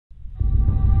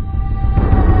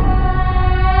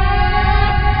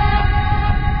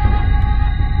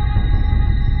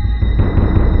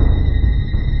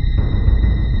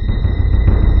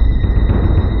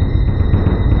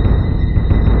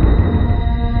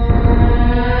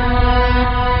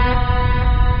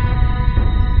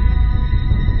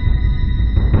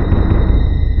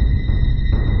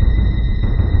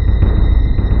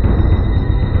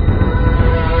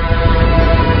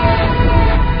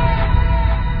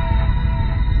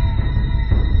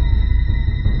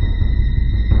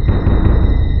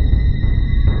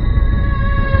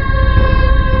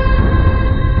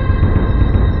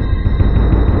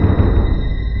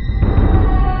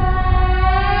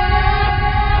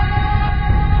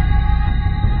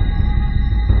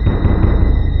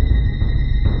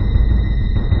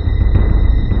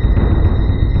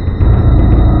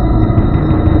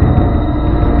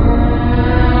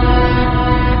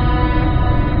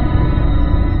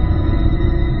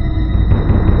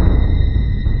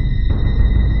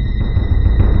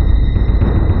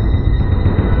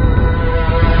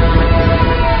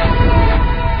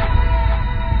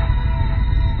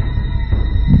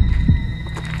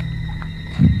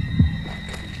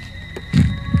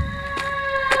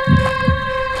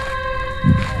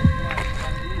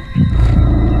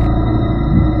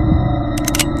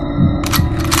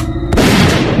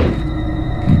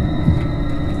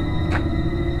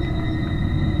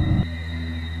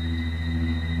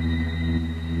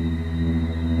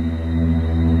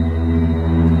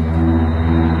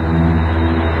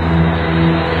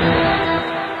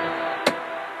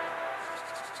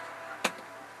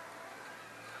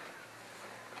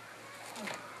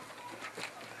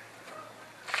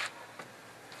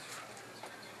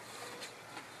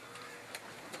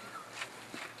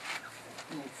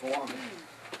For one.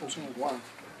 Also 1.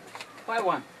 Why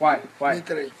 1? Why? Why? Me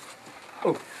 3.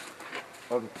 Oh.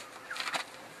 Okay.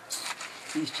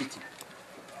 He's cheating.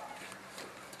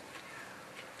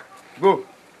 Go.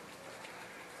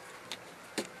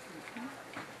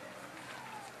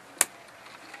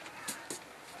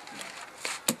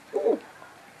 Oh.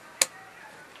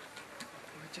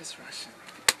 We're just rushing.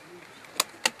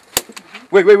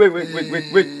 Wait.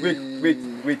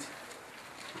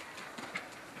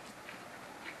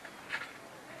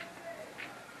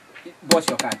 Boss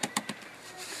your card.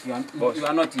 Boss. You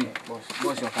are not here.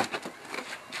 Boss your card.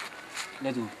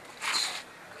 Let go.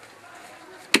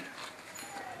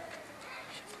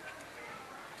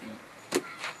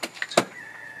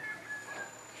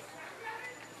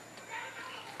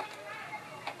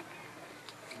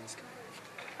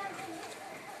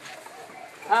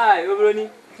 Hi, Obroni.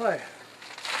 Hi.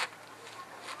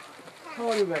 How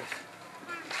are you guys?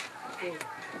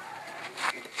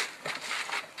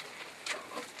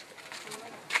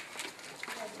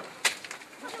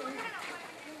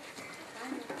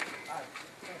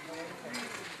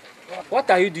 What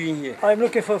are you doing here? I'm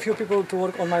looking for a few people to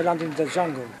work on my land in the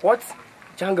jungle. What?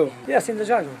 Jungle? Yes, in the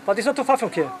jungle. But it's not too far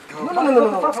from here.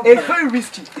 No. It's very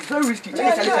risky. It's very risky.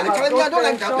 Charlie, I don't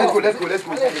like that. Let's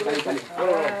go.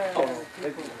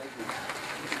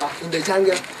 In the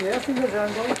jungle? Yes, in the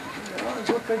jungle. Yeah,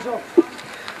 good pay job.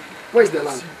 Where's the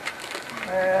land?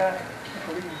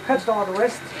 Head down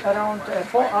west, around a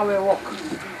 4-hour walk.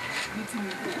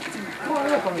 4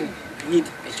 hours only. Need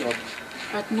a job,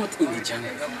 but not in the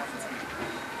jungle.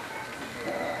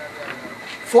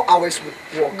 4 hours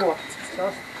walk.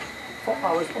 Just 4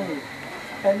 hours only.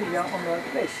 And we are on the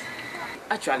place.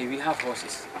 Actually, we have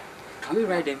horses. Can we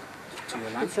ride them to your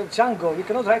land? It's a jungle. We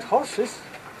cannot ride horses.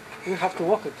 We have to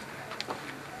walk it.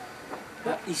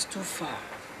 But it's too far.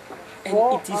 And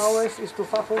 4 it hours is too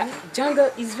far for you? Jungle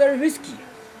is very risky.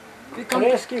 We can't.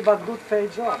 Risky but good pay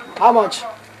job. How much?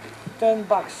 $10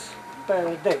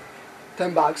 per day.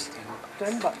 10 bucks.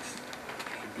 $10.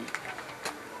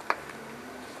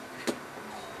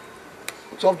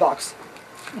 12 bucks.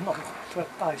 No, but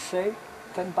I say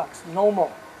 $10, no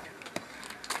more.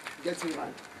 Get me,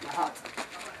 man. My heart.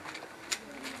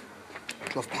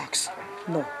 12 bucks.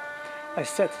 No, I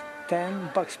said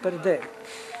 $10 per day,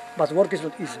 but work is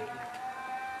not easy.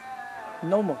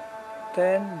 No more,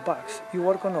 $10. You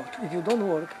work or not? If you don't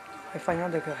work, I find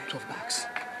another guy. 12 bucks.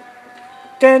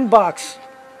 $10.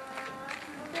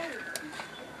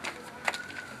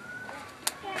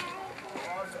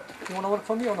 You wanna work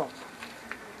for me or not?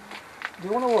 Do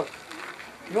you wanna work?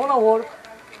 You wanna work?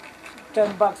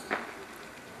 $10.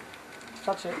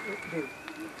 Such a deal.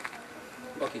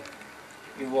 Okay,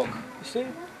 you walk. You see?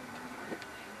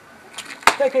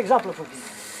 Take example for me.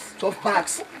 12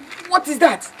 bucks. What is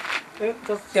that?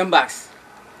 Just $10.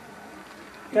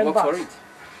 You $10. work for it.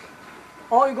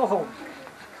 Or you go home.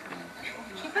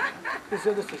 It's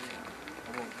your decision.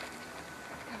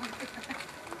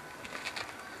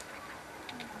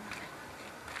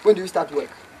 When do you start work?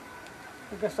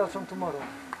 You can start from tomorrow.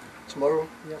 Tomorrow?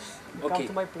 Yes. You Okay. come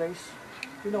to my place.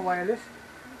 You know where I live?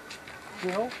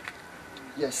 You know?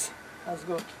 Yes. That's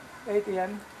good. 8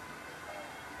 a.m.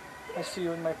 I see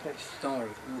you in my place. Don't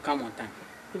worry, we will come on time.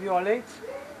 If you are late,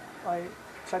 I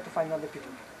try to find other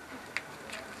people.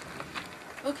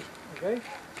 Okay, Okay?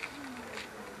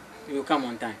 we will come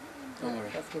on time. Don't worry.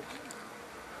 That's good.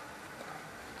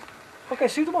 Okay,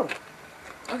 see you tomorrow.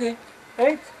 Okay,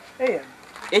 8 a.m.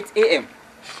 8 a.m.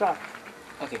 Sharp.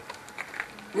 Okay.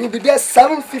 We'll be there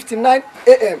 7:59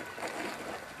 a.m.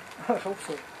 I hope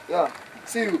so. Yeah.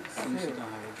 See you. Don't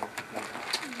hurry.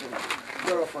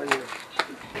 Get off for you.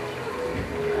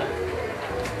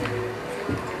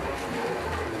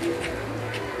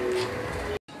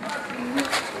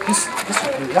 This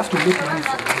you have to make money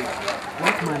for me.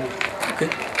 Make money. Okay.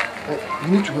 You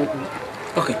need to help me.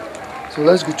 Okay. So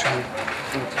let's go to him.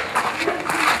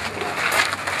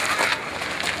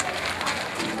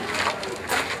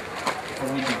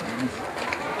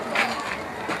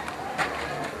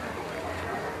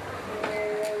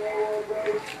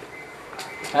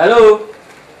 Hello.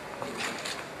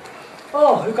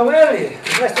 Oh, you come early.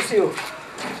 It's nice to see you.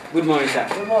 Good morning, sir.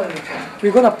 Good morning.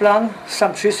 We're gonna plant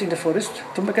some trees in the forest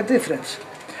to make a difference.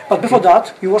 But before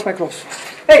that, you wash my clothes.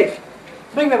 Hey,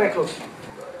 bring me my clothes.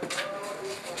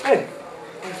 Hey,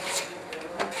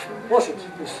 wash it,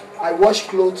 please. I wash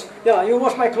clothes. Yeah, you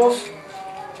wash my clothes.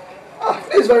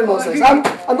 This is very nonsense.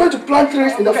 I'm going to plant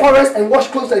trees in the forest and wash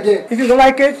clothes again. If you don't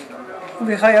like it,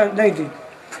 we hire a lady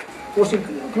washing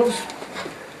clothes.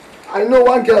 I know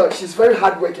one girl, she's very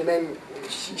hardworking and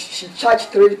she charged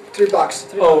three bucks.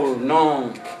 Oh,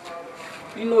 no.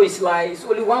 You know it's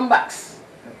only $1.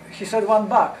 He said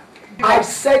 $1. I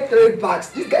said 3 bags.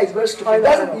 This guy is very stupid.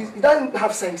 He doesn't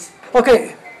have sense.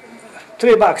 Okay,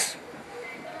 $3.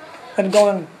 And go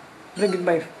and bring it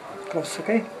my clothes,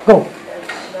 okay? Go.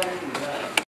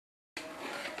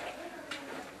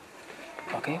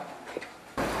 Okay.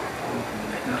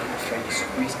 Friends,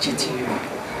 who is cheating you?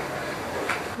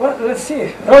 Well, let's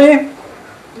see. Ronnie,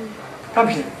 come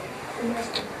here.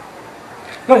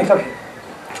 Ronnie, come here.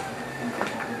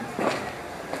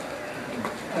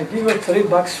 I give you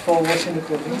 $3 for washing the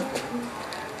clothing,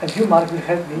 and you, Mark, will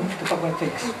help me to pack my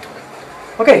things.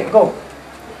 Okay, go.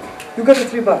 You got the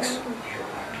 $3,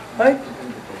 right?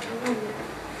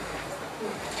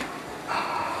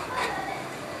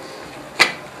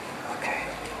 Okay.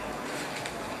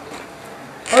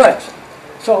 All right.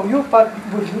 So you pack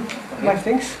with you my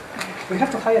things. We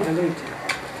have to hire the lady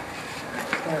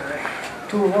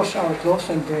to wash our clothes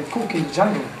and cook in the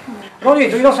jungle. Ronnie,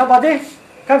 do you know somebody?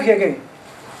 Come here again.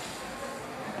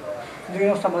 Do you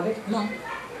know somebody? No.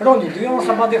 Ronnie, do you know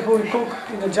somebody who will cook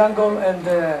in the jungle and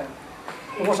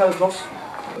wash our clothes?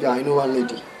 Yeah, I know one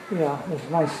lady. Yeah, that's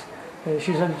nice.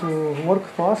 She's going to work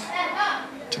for us.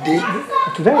 Today?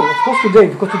 Today, of course today,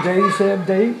 because today is a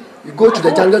day. You go to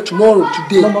the jungle tomorrow,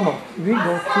 today. No. We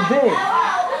go today.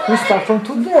 We start from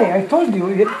today. I told you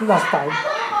last time.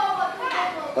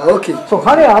 Okay. So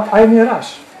hurry up, I'm in a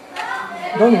rush.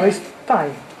 Don't waste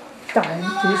time. Time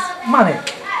is money.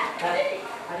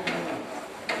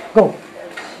 Go.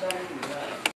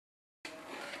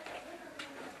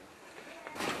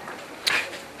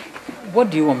 What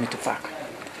do you want me to pack?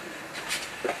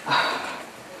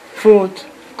 Food,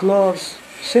 clothes,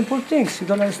 simple things, you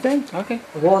don't understand? Okay.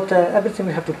 Water, everything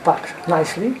we have to pack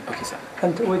nicely. Okay, sir.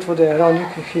 And wait for the Ronnie,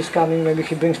 he's coming, maybe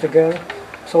he brings the girl.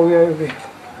 So we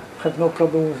have no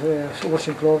problem with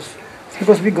washing clothes.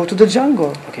 Because we go to the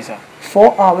jungle. Okay, sir.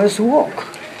 4 hours walk.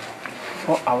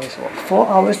 4 hours walk. 4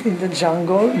 hours in the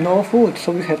jungle, no food.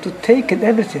 So we have to take it,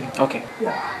 everything. Okay.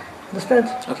 Yeah. Understand?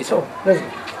 Okay, so sir. let's go.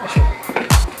 I'll show you.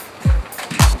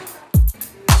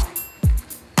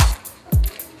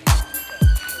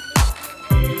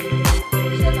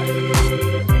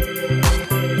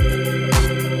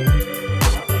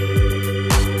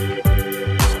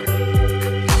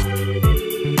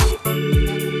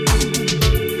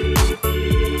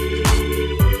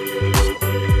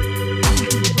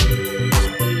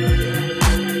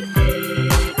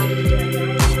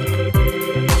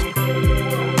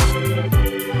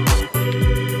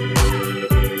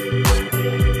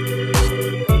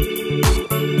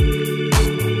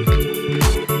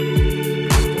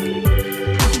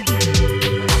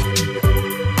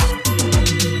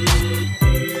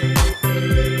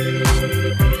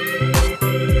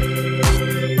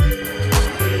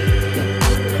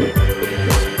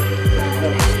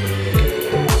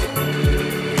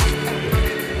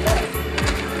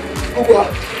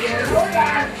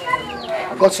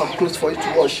 I got some clothes for you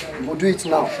to wash. We'll do it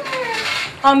now.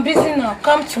 I'm busy now.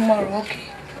 Come tomorrow, okay?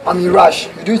 I'm in rush.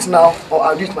 You do it now or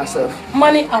I'll do it myself.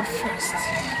 Money up first.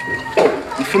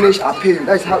 You finish, I'll pay you.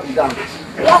 That's how it's done.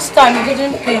 Last time you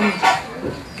didn't pay me.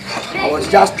 I was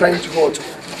just trying to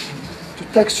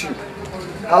text you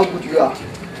how good you are.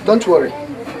 Don't worry.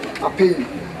 I'll pay you.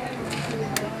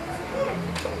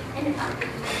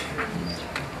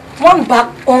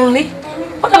 $1 only?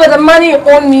 What about the money you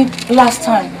owed me last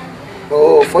time?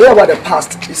 Oh, forget about the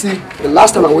past. You see, the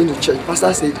last time I went to church,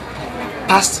 Pastor said,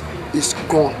 past is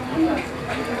gone.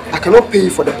 I cannot pay you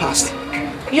for the past.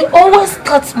 You always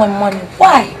cut my money.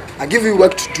 Why? I give you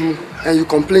work to do and you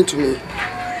complain to me.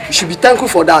 You should be thankful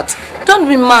for that. Don't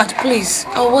be mad, please.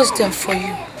 I'll wash them for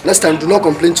you. Next time, do not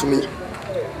complain to me.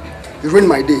 You ruined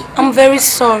my day. I'm very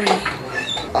sorry.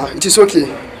 It is okay.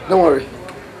 Don't worry.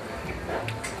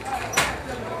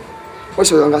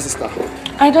 What's your younger sister?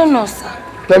 I don't know, sir.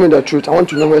 Tell me the truth. I want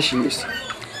to know where she is.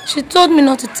 She told me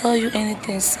not to tell you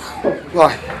anything, sir.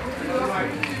 Why?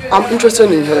 I'm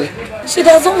interested in her. She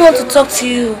doesn't want to talk to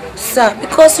you, sir,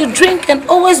 because you drink and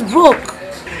always broke.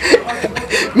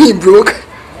 Me broke?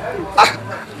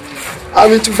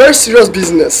 I'm into very serious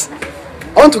business.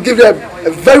 I want to give her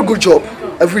a very good job.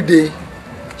 Every day,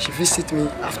 she visits me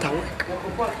after work.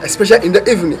 Especially in the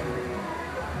evening.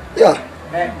 Yeah.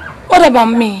 What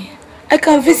about me? I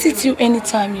can visit you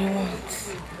anytime you want.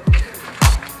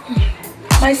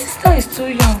 My sister is too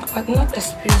young, but not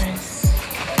experienced.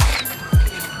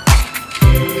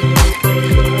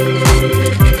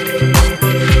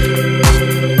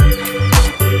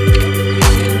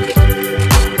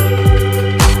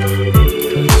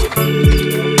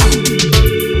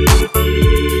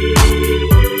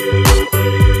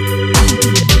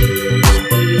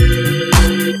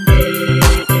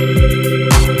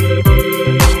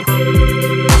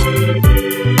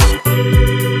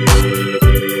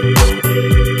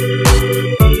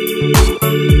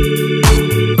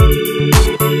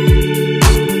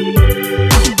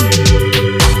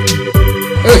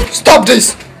 Stop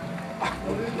this!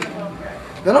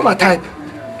 You're not my type.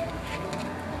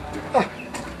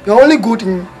 You're only good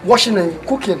in washing and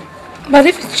cooking. But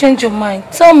if you change your mind,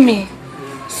 tell me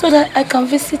so that I can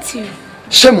visit you.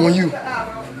 Shame on you.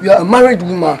 You are a married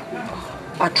woman.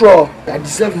 After all, I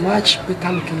deserve much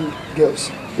better looking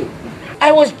girls.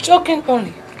 I was joking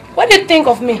only. What do you think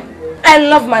of me? I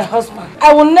love my husband.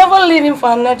 I will never leave him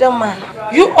for another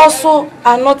man. You also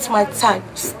are not my type.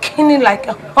 Skinny like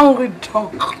a hungry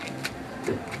dog.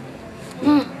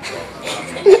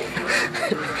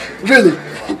 Really?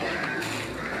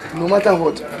 No matter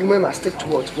what, women must stick to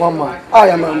what? One man. I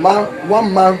am a man,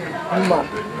 one man, woman.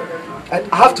 And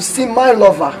I have to see my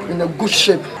lover in a good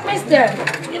shape. Mister,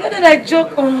 you know that I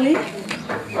joke only?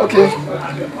 Okay.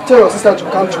 Tell your sister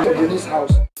to come to Denise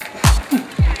house.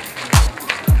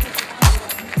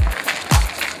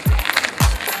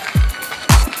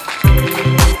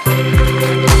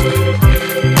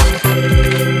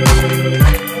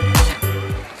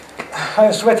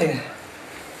 I'm sweating.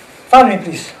 Fan me,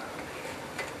 please.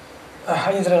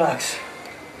 I need to relax.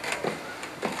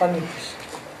 Fan me, please.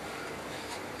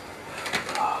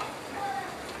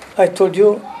 I told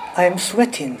you I am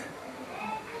sweating.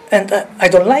 And I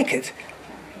don't like it.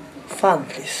 Fan,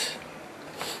 please.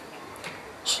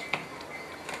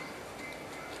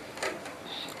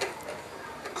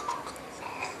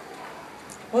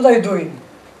 What are you doing?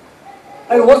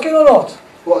 Are you working or not?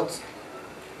 What?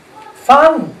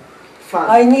 Fan. Fan.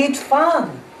 I need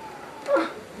fan.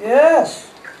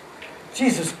 Yes.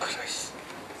 Jesus Christ.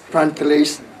 Fan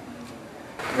place.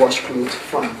 Wash clothes.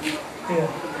 Fan. Yeah.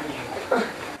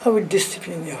 I will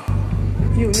discipline you.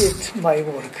 You need my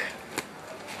work.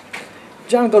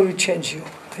 Jungle will change you,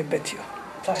 I bet you.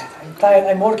 I'm tired,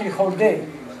 I'm working whole day.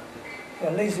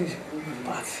 You're lazy,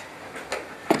 but...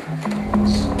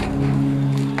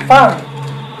 Fun!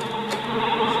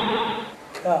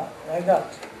 Yeah, like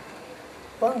that.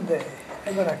 One day,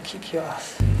 I'm gonna kick your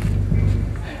ass.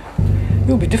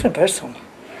 You'll be a different person.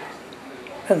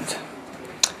 And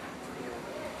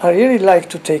I really like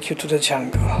to take you to the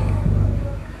jungle.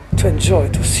 To enjoy,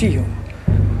 to see you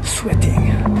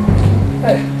sweating.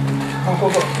 Hey, go.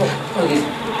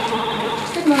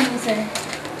 Good morning, sir.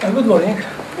 Good morning.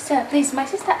 Sir, please, my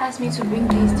sister asked me to bring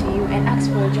this to you and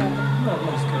ask for a job. Oh,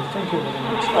 that's good. Thank you very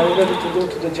much. Are you ready to go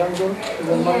to the jungle? You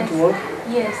don't mind to work?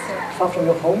 Yes, sir. Far from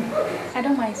your home? I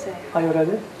don't mind, sir. Are you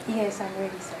ready? Yes, I'm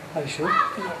ready, sir. Are you sure?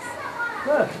 Yes.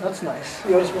 Yeah, that's nice.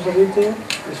 Your responsibility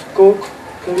is cook,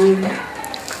 clean,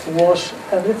 wash,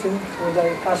 everything what I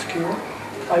ask you.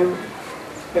 Are you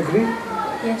agree?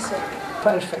 Yes, sir.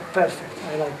 Perfect.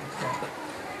 I like it.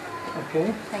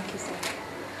 Okay. Thank you, sir.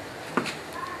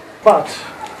 But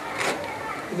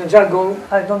in the jungle,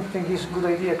 I don't think it's a good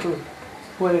idea to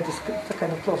wear this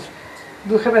kind of clothes.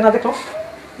 Do you have another clothes?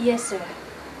 Yes, sir.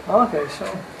 Okay, so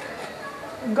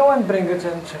go and bring it,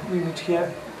 and we meet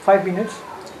here 5 minutes,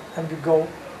 and we go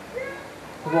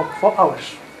walk for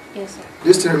hours. Yes, sir. Do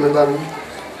you still remember me?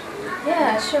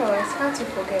 Yeah, sure. It's hard to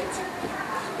forget.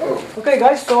 Okay,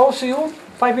 guys, so see you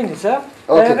 5 minutes, eh?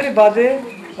 Okay. Everybody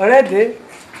ready?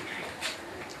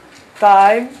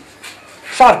 Time.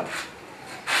 Sharp.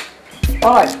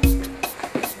 All right.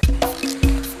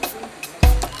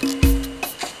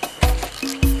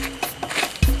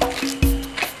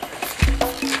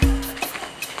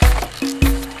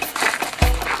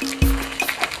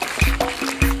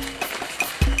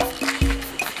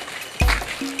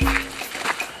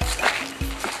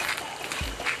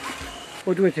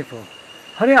 What are you waiting for?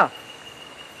 Hurry up.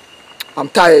 I'm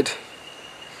tired.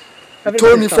 You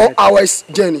told me 4 hours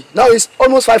journey. Now it's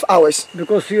almost 5 hours.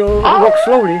 Because you walk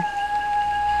slowly.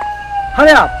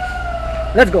 Hurry up.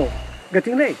 Let's go.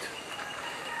 Getting late.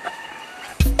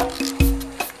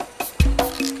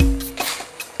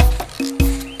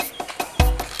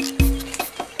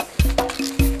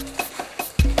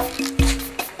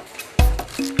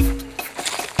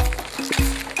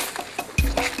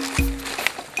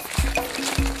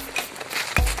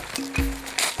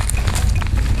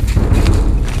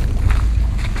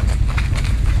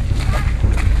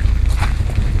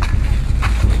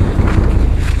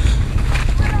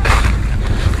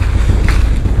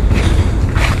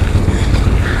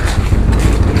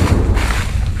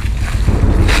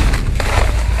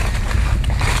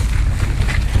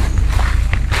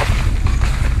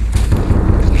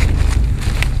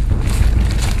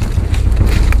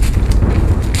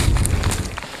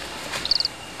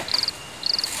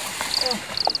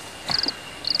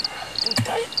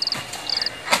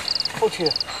 Put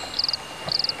here.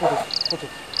 Put it.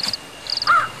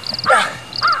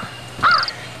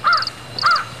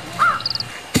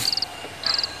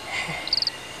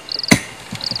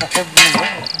 I have been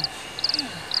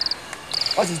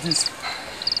What is this?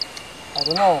 I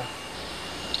don't know.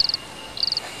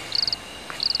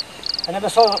 I never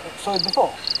saw it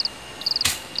before.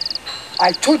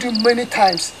 I told you many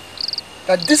times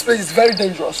that this place is very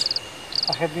dangerous.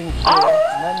 I have been here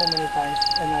many times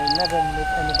and I never met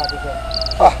anybody there.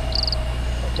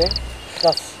 Okay?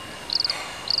 That's...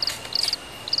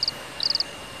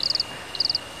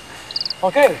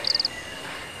 Okay.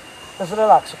 Let's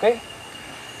relax, okay?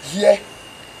 Yeah.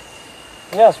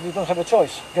 Yes, we don't have a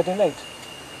choice. Getting late.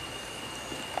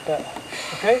 Okay?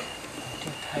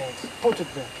 I'm tired. Put it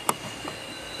there.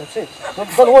 That's it.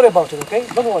 Don't worry about it, okay?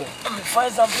 Don't worry.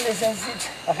 Find some place and sit.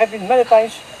 I have been many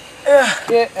times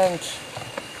here and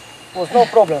was no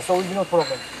problem, so will be no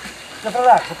problem. Just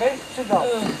relax, okay? Sit down.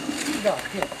 Sit down,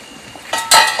 here.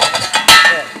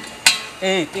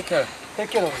 Hey, take care.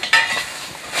 Take care of it.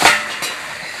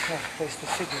 No place to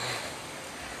sit with you.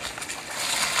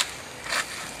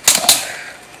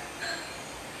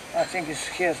 I think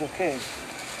here's okay.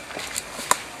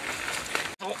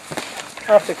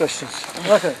 After questions.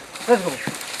 Okay, let's go.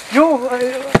 You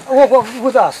walk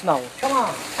with us now. Come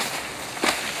on.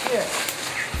 Here.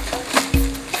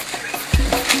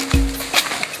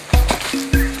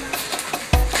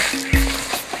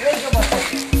 Where's your bus?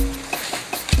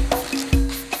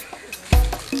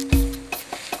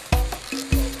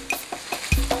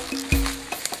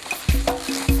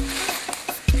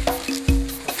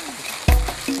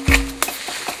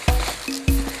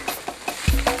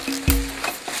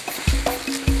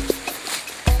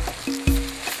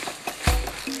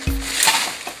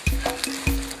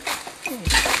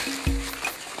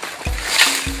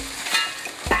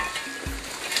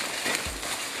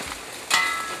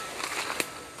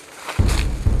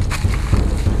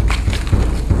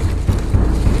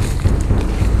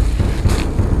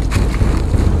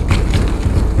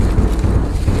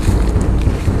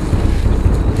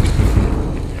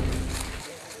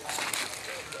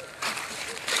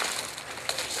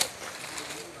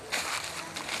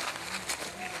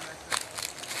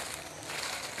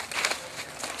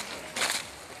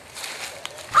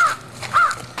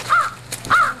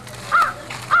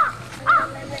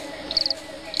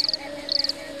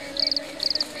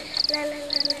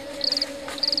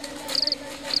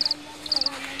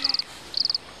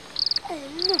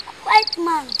 Look, white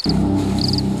man.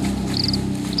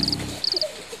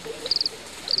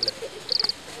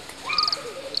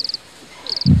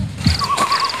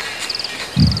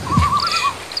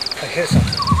 I hear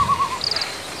something.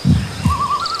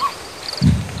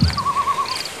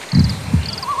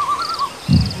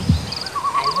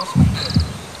 I lost my head.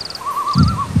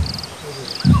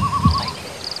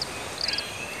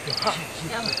 Your heart.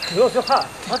 You lost your heart.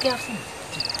 Okay, I've seen it.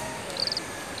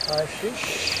 I see.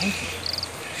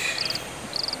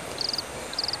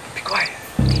 Be quiet.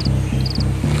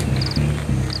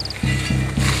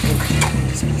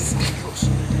 This place is dangerous.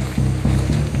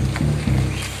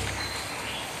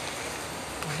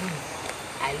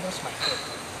 I lost my head.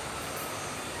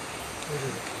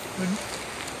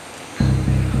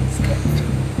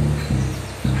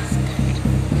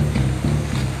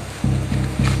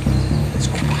 Let's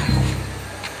go back.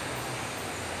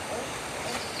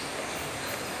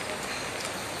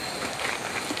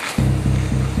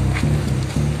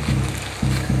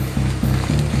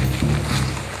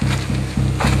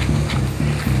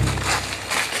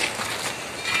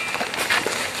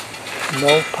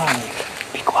 No panic.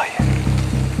 Be quiet.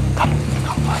 Come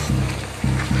fast.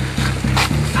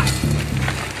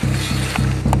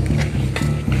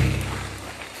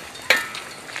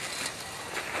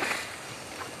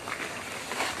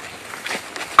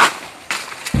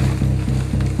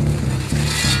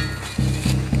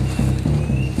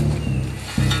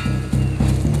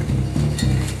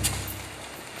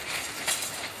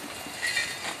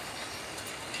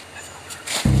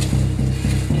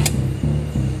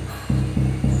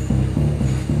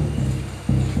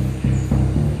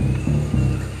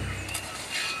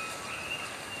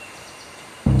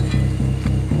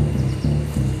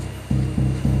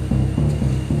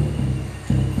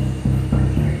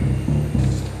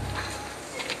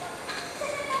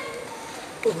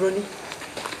 Ronnie,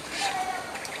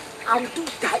 I'm too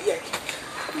tired.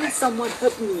 Please, someone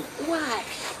help me. Why?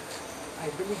 I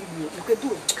believe in you. You can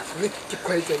do it. Come, keep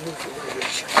quiet and move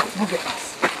forward. Move your ass.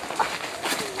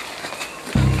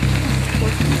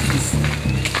 What is this?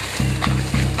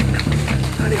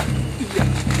 Hurry up.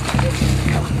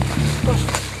 Come on. Go.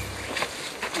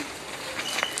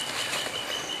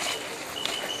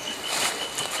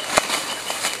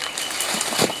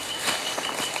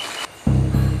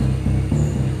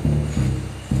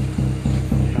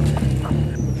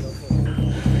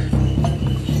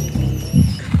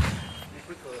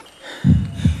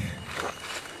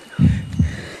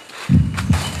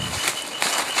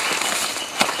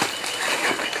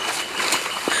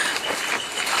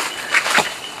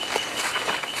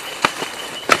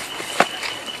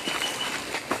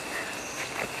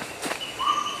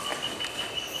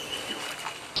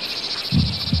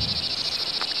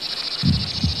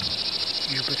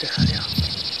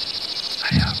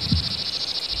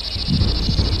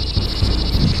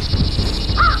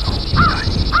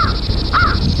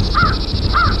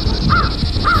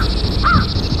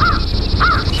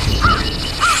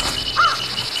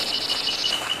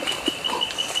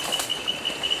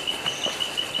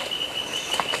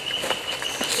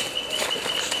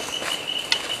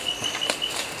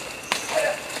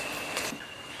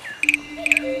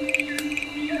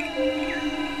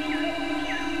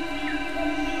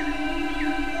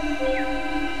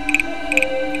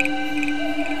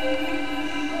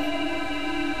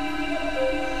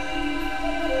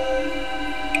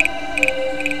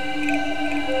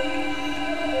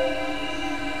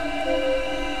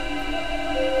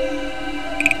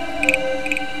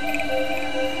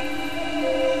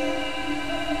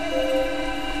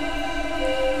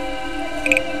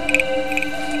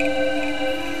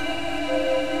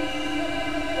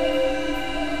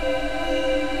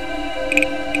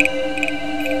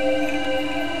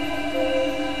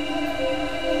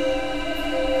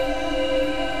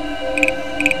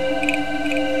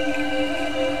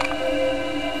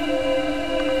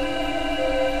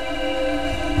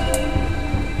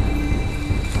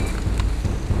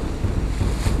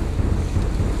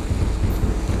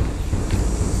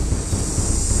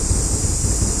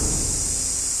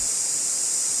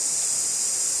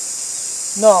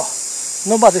 No,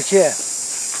 nobody here.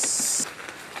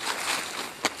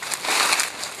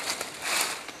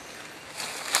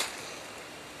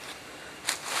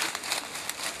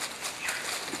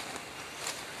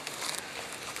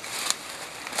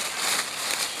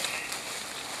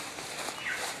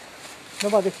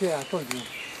 Nobody here, I told you.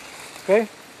 Okay?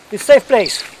 It's a safe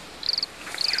place.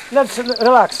 Let's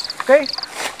relax, okay?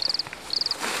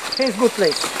 It's a good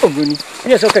place. Oh, really?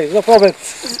 Yes, okay, no problem.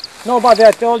 Nobody,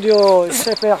 I told you, it's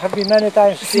safe. I have been many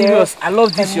times here. Serious, I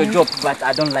love this your job, but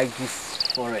I don't like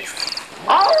this forest.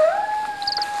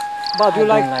 But you I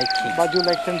like, don't like it. but you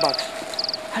like $10.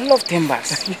 I love timbers.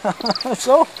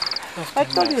 So, I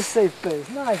told you it's a safe place.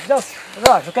 Nice, just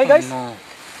relax, okay guys? No.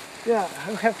 Yeah,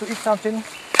 you have to eat something.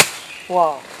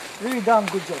 Wow, really done,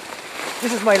 good job.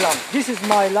 This is my land. This is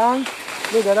my land.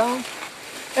 Look around.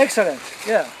 Excellent,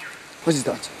 yeah. What is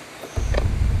that?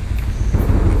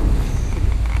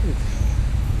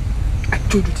 I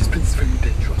told you this place is very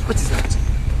dangerous. What is that?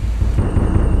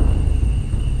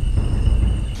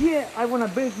 Here I want to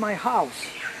build my house.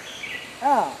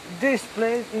 Ah, this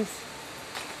place is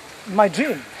my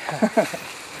dream.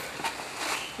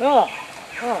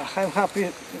 I'm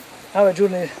happy. Our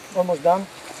journey almost done.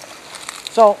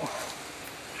 So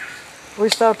we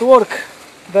start to work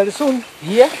very soon.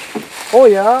 Here? Oh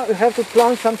yeah, we have to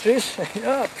plant some trees.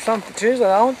 Yeah, some trees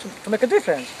around to make a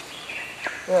difference.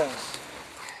 Yeah.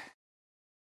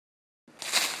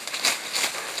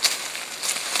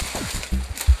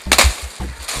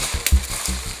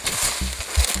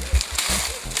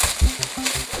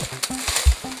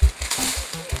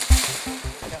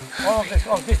 All of this,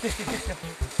 oh, this.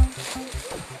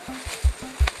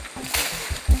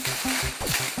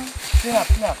 Clean up,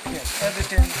 yes,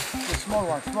 everything, the small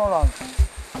one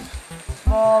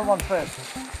first,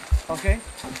 okay?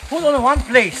 Put on one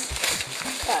place,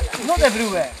 not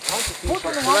everywhere, put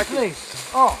on one place.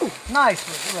 Oh, nice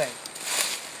way.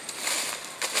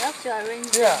 You have to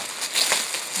arrange Yeah,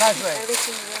 nice way.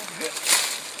 everything well.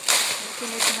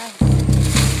 Everything is nice.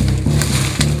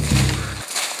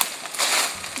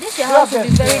 This your house will be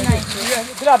very nice. Yeah,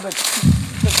 grab it,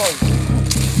 the toy.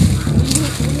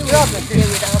 Grab it. Here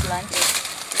with our blanket.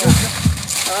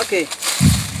 Okay.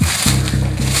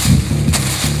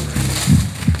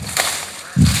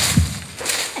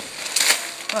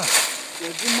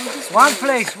 One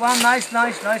place, one nice,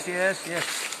 yes.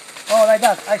 Oh, like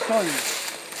that, I show you.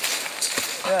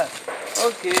 Yeah.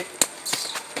 Okay.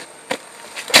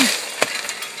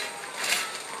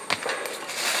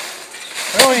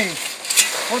 Ronnie,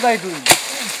 what are you doing?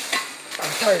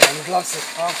 I'm tired, I'm relaxing.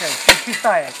 Okay, she's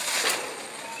tired.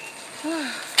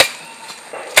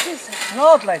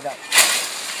 Not like that.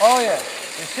 Oh yeah,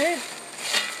 you see?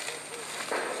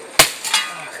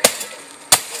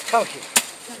 Come here.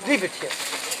 Leave it here.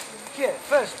 Here,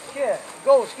 first, here,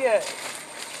 goes here.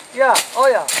 Yeah, oh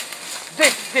yeah.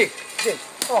 Dig.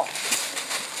 Oh.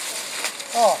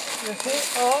 Oh, you see?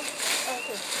 Oh.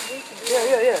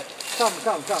 Yeah. Come.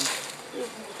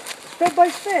 Step by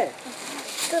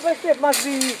step must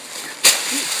be,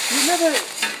 you never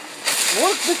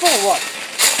worked before, what?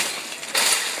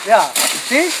 Yeah, you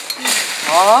see?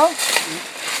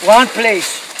 One place,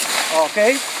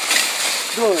 okay?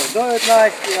 Do it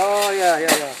nicely, oh yeah.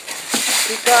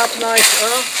 Pick up nice,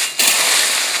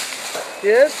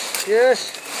 Yes.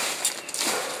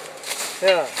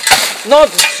 Yeah, not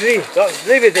the tree, don't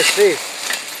leave it the tree.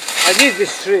 I need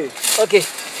this tree. Okay.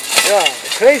 Yeah,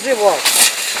 crazy work.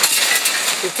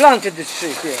 We planted this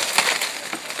tree here.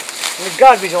 And the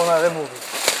garbage on to remove it.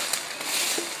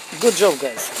 Good job,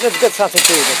 guys. Let's get something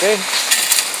to eat, okay?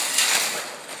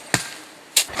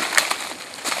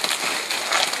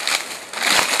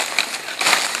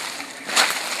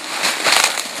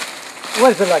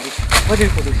 Where's the luggage? Where did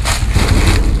you put it?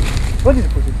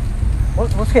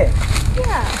 What's here?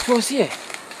 Yeah. It was here.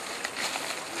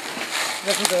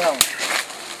 Let's look around.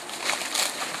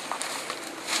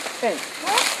 Hey.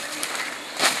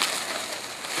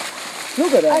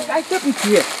 Look at that. I kept it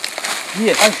here.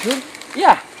 Here. I'm sure.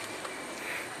 Yeah.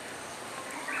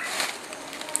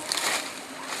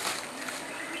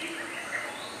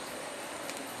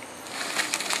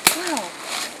 Wow.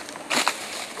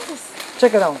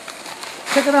 Check it out.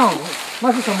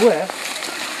 Must be somewhere.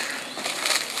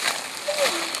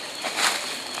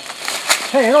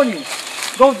 Hey, Ronnie,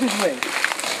 go this way.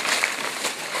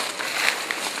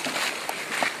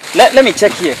 Let me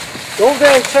check here. Go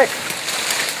there and check.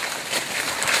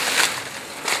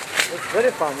 It's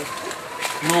very funny.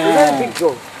 No. Very big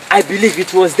goat. I believe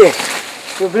it was there.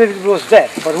 You believe it was there,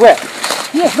 but where?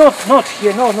 Yes, not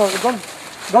here. No,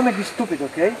 don't make me stupid,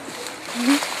 okay?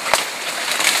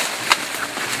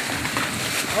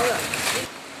 All right.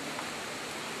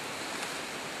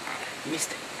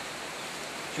 Mister,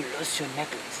 you lost your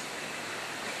necklace.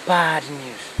 Bad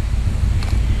news.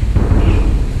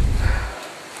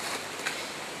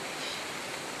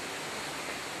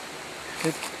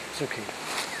 It's okay.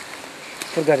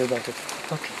 Forget about it.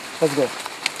 Okay. Let's go.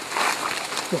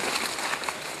 Go.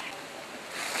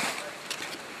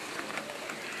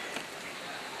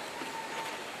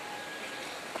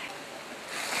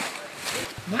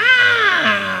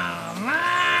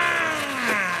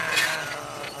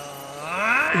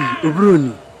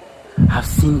 Bruni, I've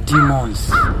seen demons.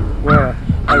 Where?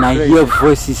 And I hear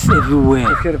voices everywhere.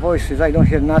 I hear voices. I don't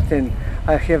hear nothing.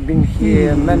 I have been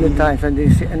here many times and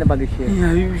didn't see anybody here.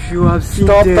 Yeah, you have seen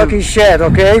Stop them. talking shit,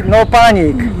 okay? No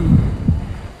panic.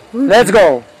 Let's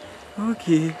go.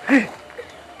 Okay.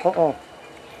 Oh.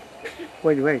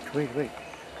 Wait.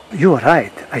 You are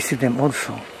right. I see them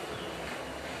also.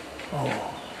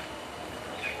 Oh.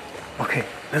 Okay,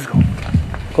 let's go.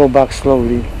 Go back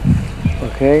slowly.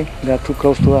 Okay? They are too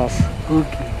close to us.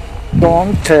 Okay.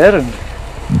 Don't turn.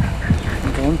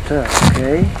 Don't turn,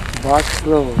 okay? Back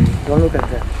slowly. Don't look at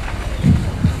them.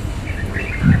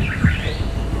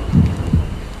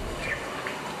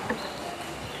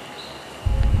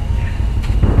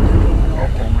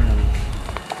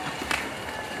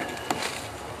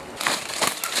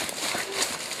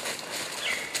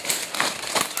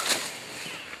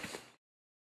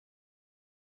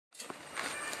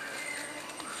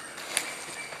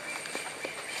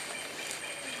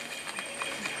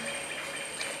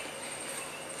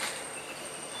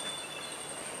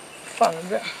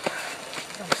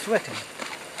 I'm sweating.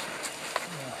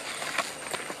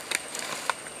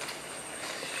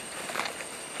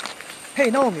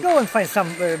 Hey Naomi, go and find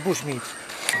some bush meat.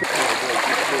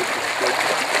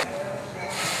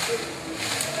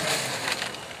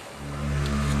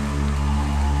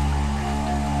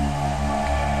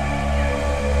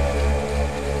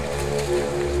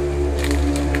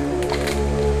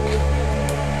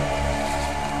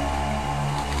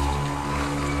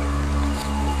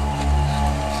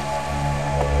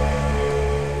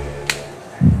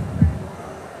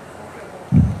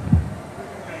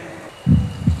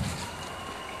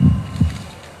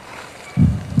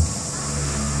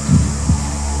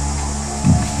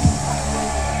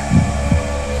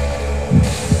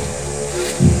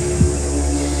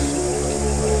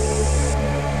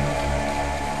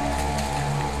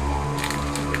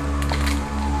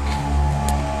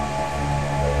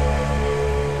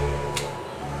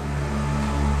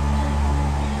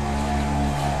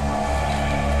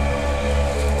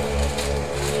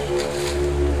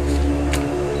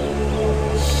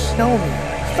 Naomi,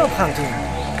 stop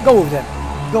hunting. Go with them.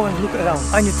 Go and look around.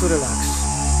 I need to relax.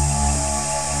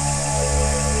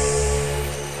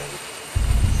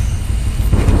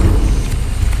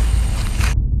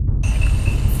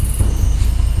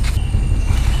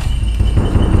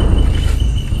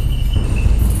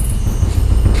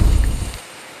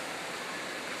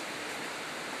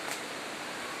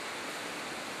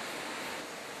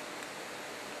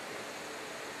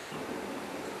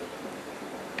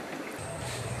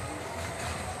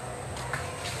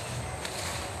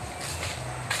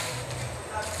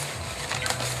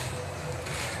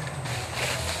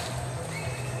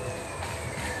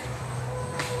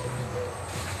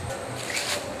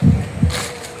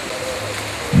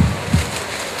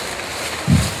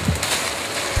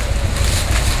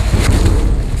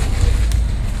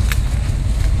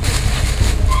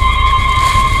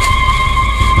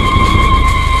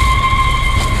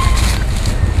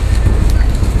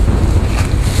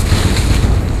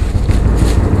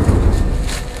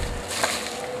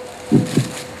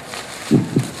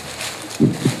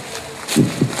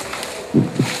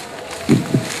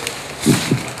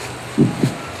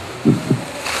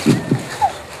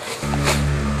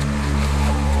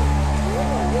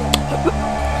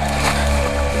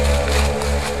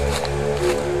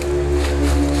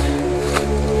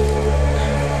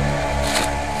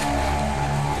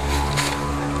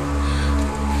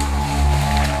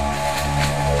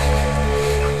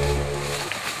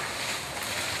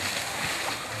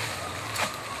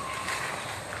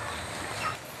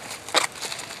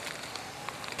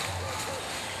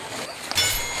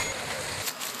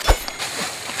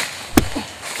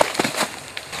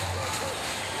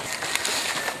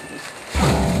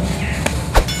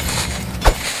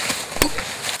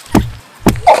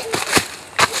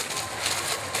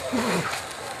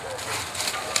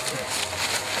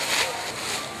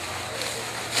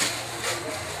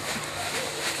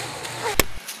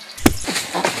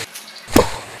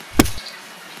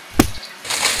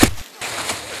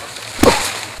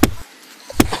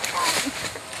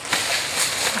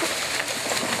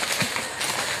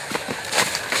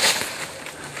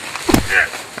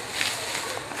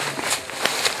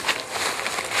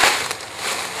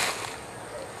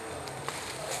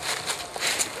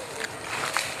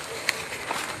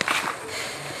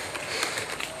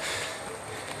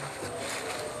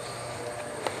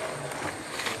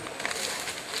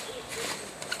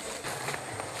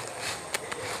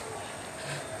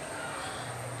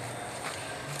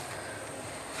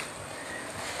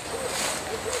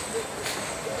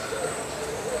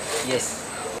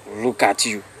 Yes. Look at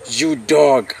you, you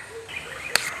dog.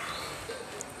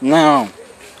 Now,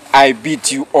 I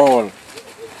beat you all.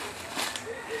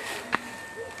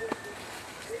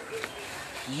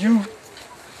 You.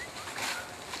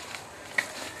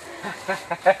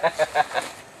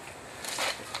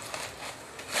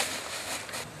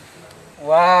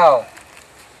 Wow.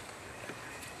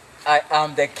 I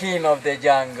am the king of the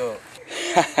jungle.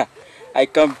 I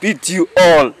can beat you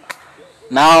all.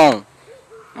 Now,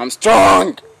 I'm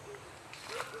strong.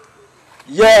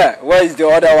 Yeah, where is the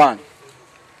other one?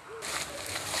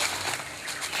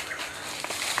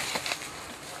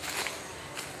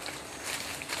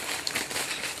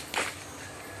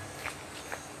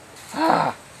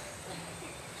 Ah.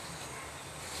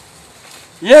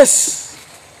 Yes,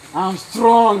 I'm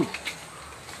strong.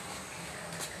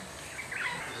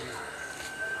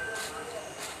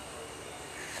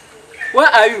 Where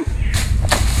are you?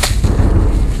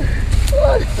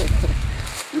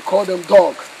 You call them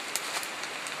dog.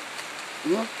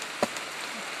 Hmm?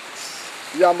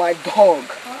 You are my dog.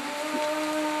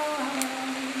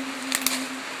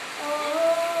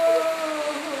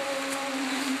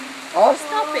 Huh?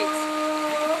 Stop it.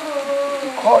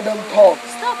 You call them dog.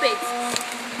 Stop it.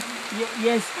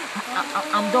 Yes,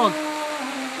 I'm dog.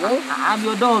 Hmm? I'm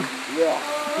your dog. Yeah.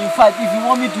 In fact, if you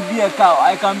want me to be a cow,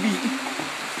 I can be.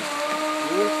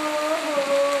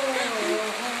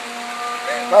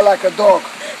 Not like a dog.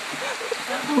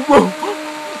 Whoa!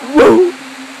 Whoa!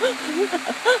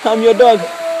 I'm your dog.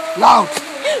 Loud.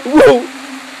 Whoa!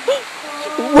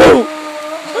 Whoa!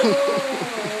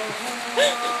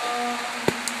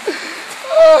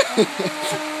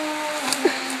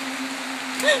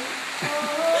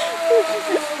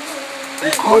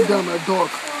 You call them a dog.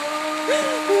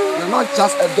 You're not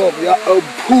just a dog, you're a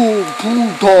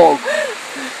bulldog.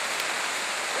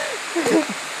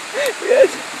 Yes,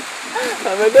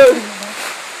 I'm a dog.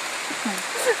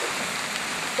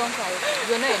 Don't cry.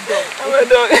 You're not a dog. I'm a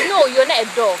dog. No, you're not a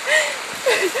dog.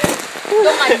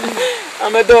 Don't mind me.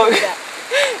 I'm a dog.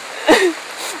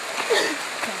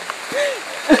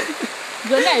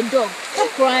 You're not a dog. Stop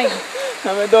crying.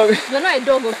 I'm a dog. You're not a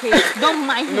dog, okay? Don't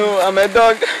mind him. No, I'm a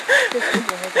dog.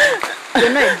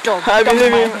 You're not a dog. I Don't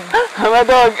believe mind him. him. I'm a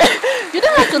dog. You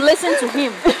don't have to listen to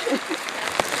him.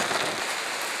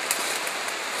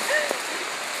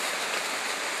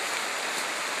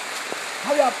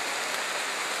 Hurry up.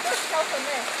 Just shout for me.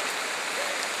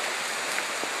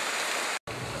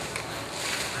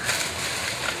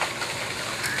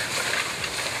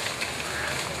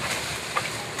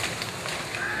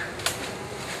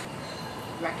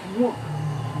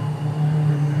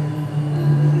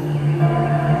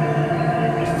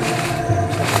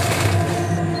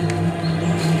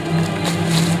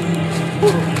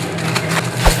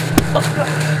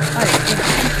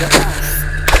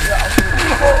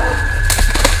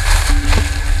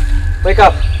 Wake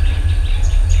up.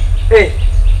 Hey.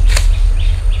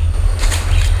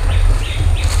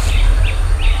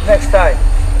 Next time,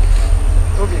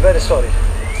 you'll be very sorry.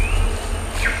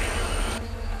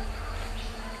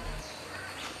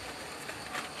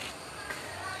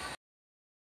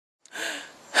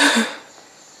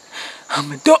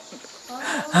 I'm a dog.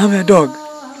 I'm a dog.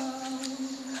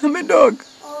 I'm a dog.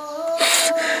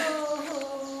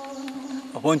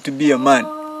 I want to be a man.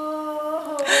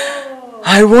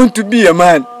 I want to be a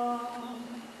man.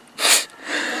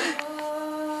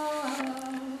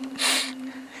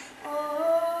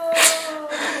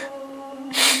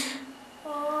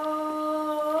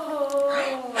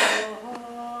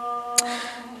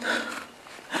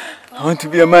 I want to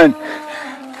be a man.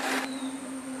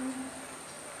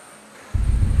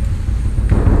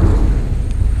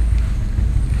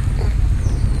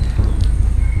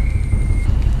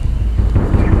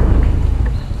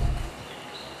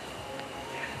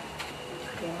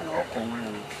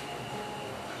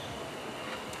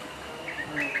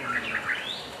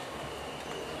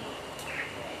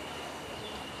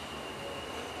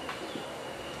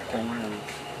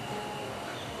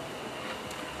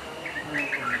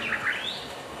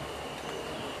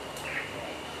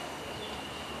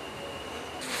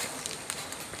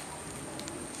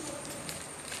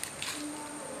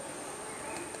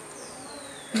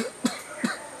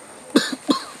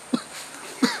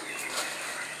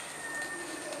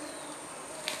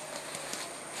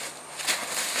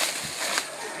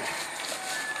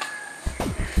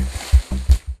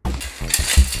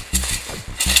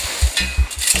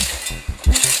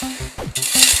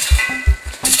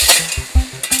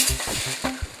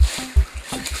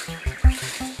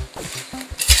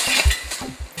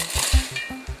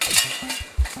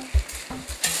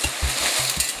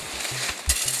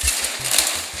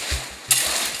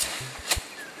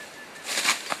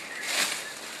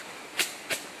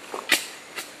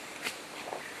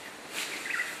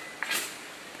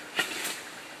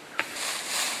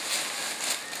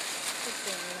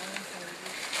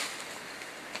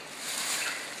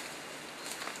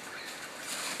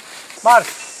 Mark!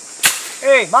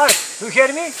 Hey, Mark! Do you hear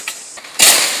me?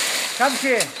 Come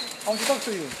here. I want to talk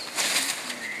to you.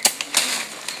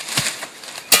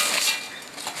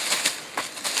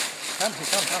 Come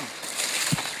here, come.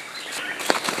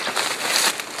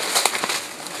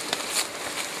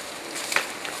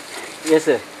 Yes,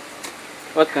 sir.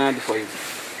 What can I do for you?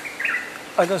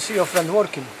 I don't see your friend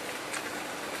working.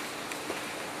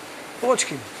 Watch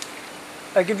him.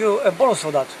 I give you a bonus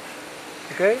for that.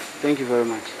 Okay? Thank you very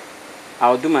much.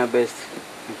 I'll do my best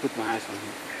and put my eyes on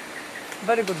him.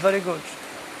 Very good, very good.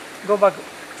 Go back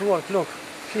to work. Look,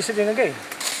 he's sitting again.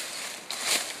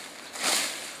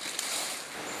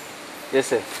 Yes,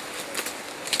 sir.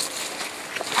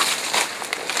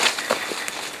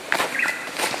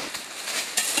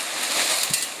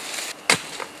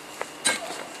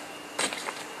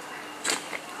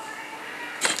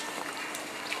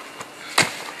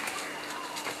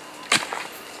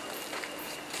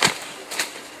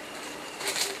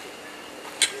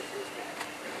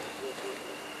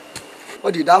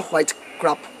 What did that white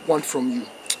crap want from you?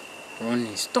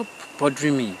 Ronnie, stop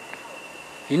bothering me.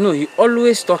 You know, you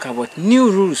always talk about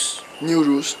new rules. New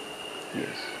rules?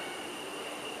 Yes.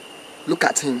 Look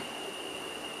at him.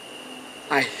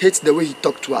 I hate the way he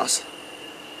talked to us.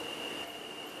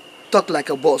 Talk like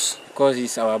a boss. Because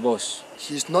he's our boss.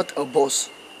 He's not a boss.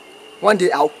 One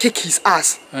day I'll kick his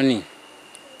ass. Ronnie,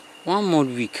 1 more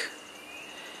week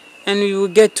and we will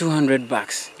get 200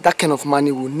 bucks. That kind of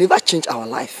money will never change our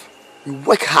life. We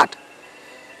work hard.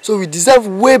 So we deserve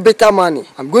way better money.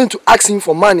 I'm going to ask him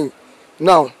for money.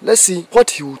 Now, let's see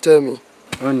what he will tell me.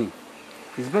 Ronnie,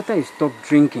 it's better you stop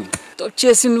drinking. Stop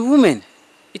chasing women.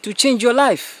 It will change your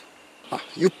life.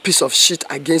 You piece of shit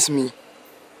against me.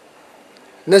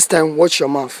 Next time, watch your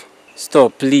mouth.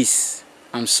 Stop, please.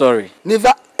 I'm sorry.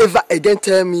 Never ever again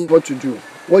tell me what to do.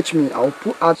 Watch me. I'll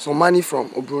pull out some money from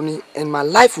Obroni and my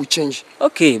life will change.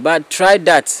 Okay, but try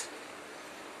that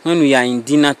when we are in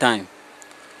dinner time.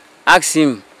 Ask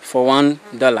him for $1.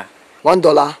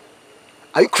 $1?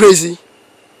 Are you crazy?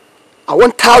 I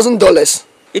want $1,000.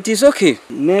 It is okay.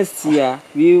 Next year,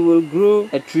 we will grow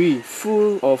a tree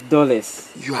full of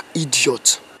dollars. You are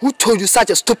idiot. Who told you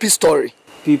such a stupid story?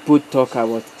 People talk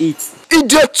about it.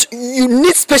 Idiot! You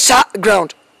need special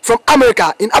ground. From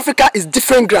America. In Africa is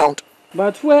different ground.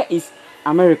 But where is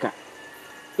America?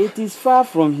 It is far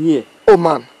from here. Oh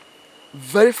man,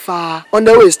 very far on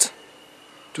the west.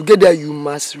 To get there, you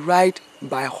must ride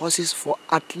by horses for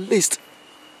at least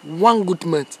 1 good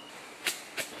month.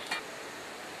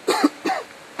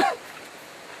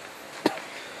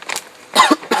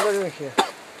 What are you doing here?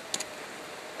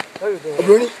 What are you doing?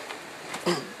 Obroni,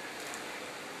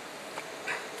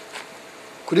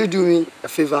 could you do me a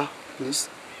favor, please?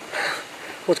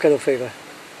 What kind of favor?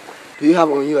 Do you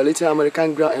have on you a little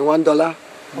American ground and $1?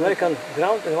 American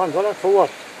ground and $1 for what?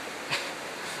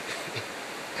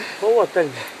 For what, tell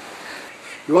me?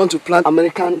 You want to plant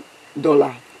American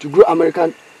dollar to grow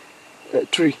American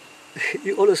tree.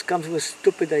 You always come with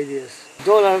stupid ideas.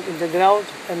 Dollar in the ground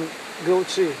and grow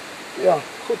tree. Yeah.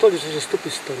 Who told you such a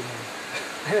stupid story, man?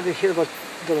 I never heard about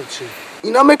dollar tree.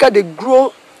 In America, they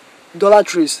grow dollar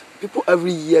trees. People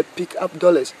every year pick up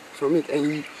dollars from it.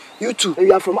 And you too,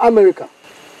 you are from America.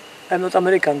 I'm not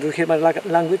American. Do you hear my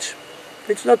language?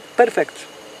 It's not perfect.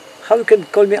 How you can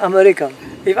call me American?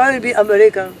 If I will be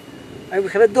American, I will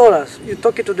have dollars. You're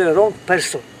talking to the wrong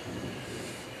person.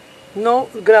 No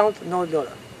ground, no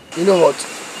dollar. You know what?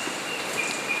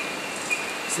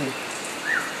 See,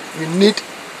 you need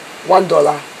 $1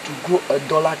 to grow a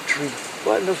dollar tree.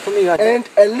 Well, not for me. And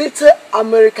a little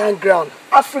American ground.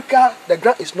 Africa, the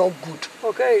ground is not good.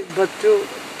 Okay, but you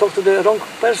talk to the wrong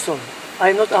person.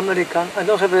 I'm not American. I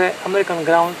don't have an American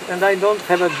ground, and I don't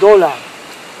have $1.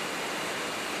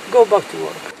 Go back to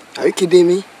work. Are you kidding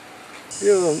me?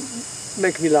 You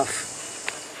make me laugh.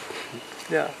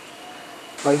 Yeah.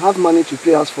 But you have money to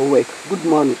pay us for work. Good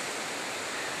money.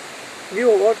 You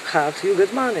work hard, you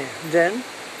get money. Then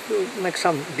you make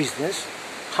some business,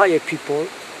 hire people,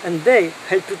 and they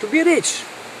help you to be rich.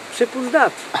 Simple as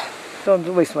that. Don't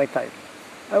waste my time.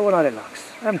 I want to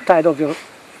relax. I'm tired of your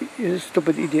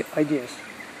stupid ideas.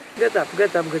 Get up,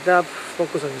 get up, get up.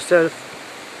 Focus on yourself.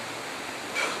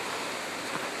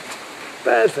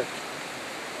 Perfect.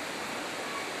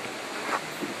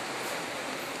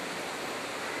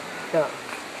 Yeah.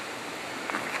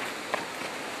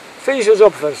 Finish your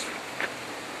job first.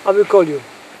 I will call you.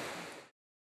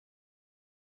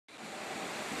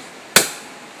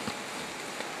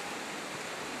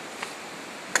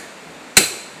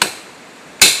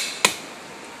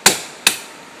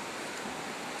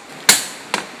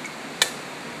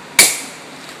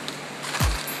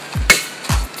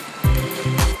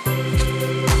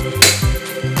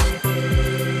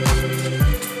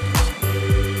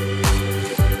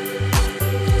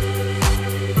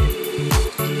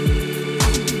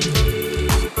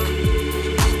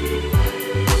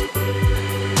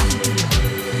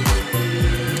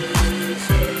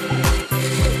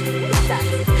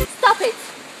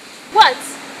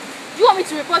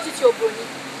 report you to your brony.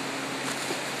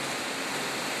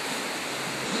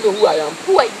 You know who I am?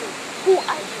 Who are you? Who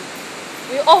are you?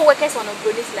 We're all workers on a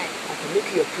brony's line. I can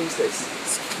make you a princess.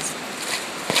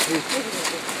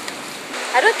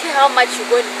 I don't care how much you're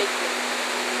going to make me.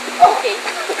 Okay?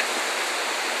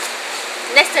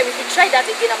 Next time if you try that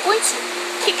again, I'm going to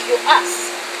kick your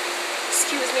ass.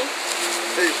 Excuse me?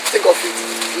 Hey, think of it.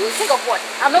 You think of what?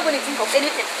 I'm not going to think of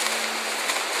anything.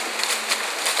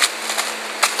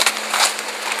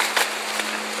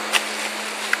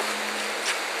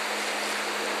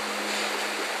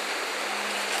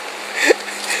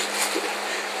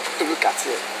 Look at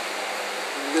her.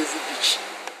 Lazy bitch.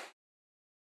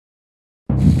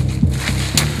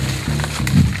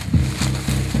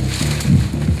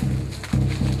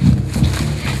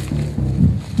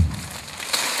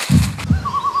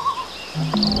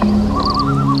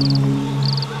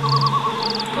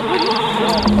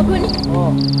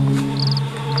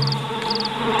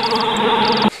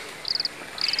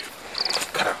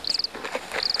 Get out.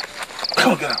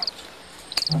 Come on, get out.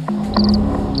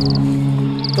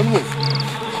 Don't move.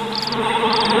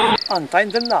 Untie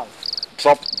them now.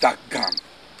 Drop that gun,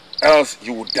 else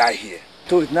you will die here.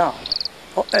 Do it now.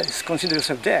 Or else consider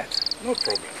yourself dead. No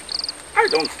problem. I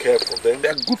don't care for them.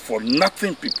 They're good for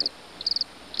nothing people.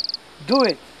 Do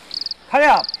it. Hurry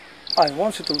up. I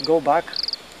want you to go back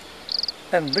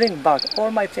and bring back all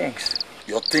my things.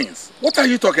 Your things? What are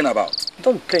you talking about?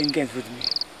 Don't play games with me.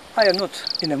 I am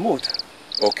not in a mood.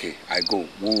 Okay, I go.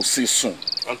 We'll see soon.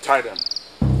 Untie them.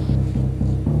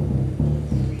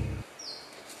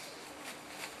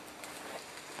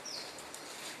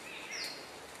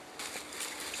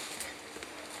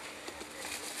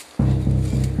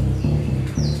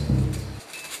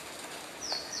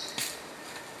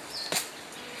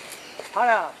 Hurry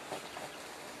up.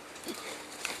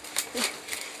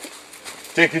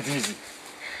 Take it easy.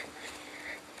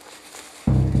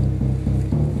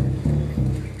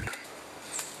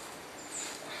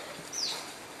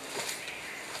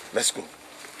 Let's go.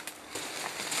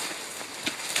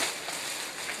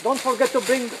 Don't forget to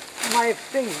bring my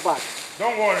things back.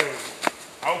 Don't worry.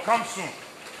 I will come soon.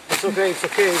 It's okay, it's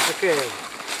okay, it's okay.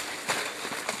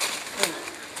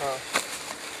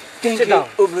 Thank Sit you, down.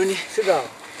 Obroni. Sit down.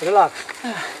 Relax.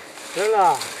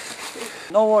 Relax.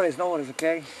 No worries,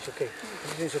 okay? It's okay.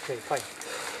 Everything's okay, fine.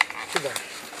 Sit down.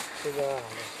 Sit down.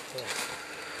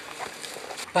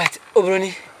 But,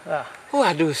 Obroni, Yeah. who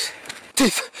are those?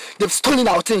 Thief! They've stolen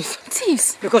our things.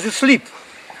 Thieves. Because you sleep.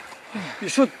 You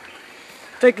should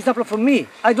take example from me.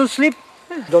 I don't sleep.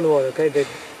 Don't worry, okay? They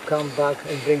come back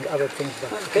and bring other things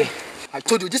back, okay? I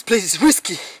told you this place is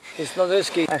risky. It's not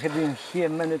risky. I have been here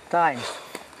many times.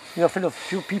 You're full of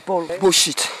few people.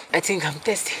 Bullshit. I think I'm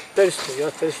thirsty. Thirsty.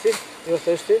 You're thirsty? You're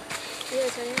thirsty?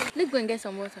 Yes, I am. Let's go and get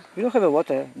some water. We don't have a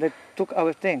water. They took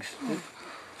our things.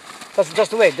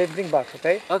 Just wait. They bring back,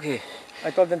 okay? Okay.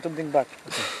 I told them to bring back.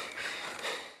 Okay.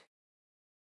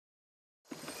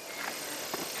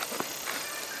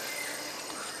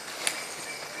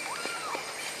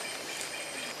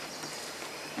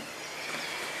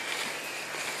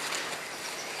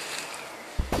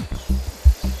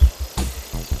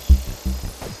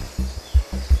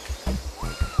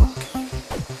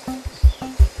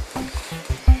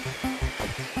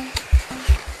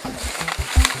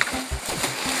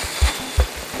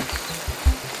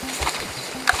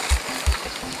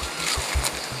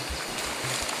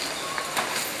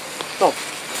 Stop.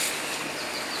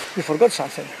 You forgot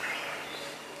something.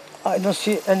 I don't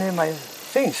see any of my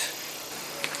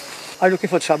things. Are you looking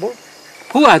for trouble?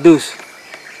 Who are those?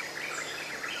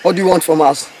 What do you want from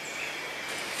us?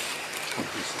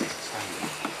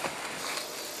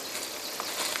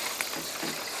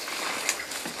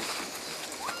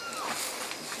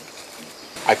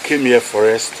 I came here for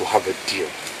us to have a deal.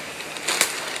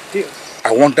 Deal.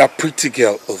 I want that pretty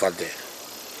girl over there.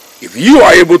 If you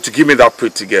are able to give me that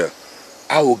pretty girl,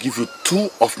 I will give you 2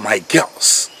 of my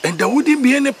girls. And there wouldn't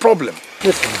be any problem.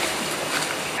 Listen,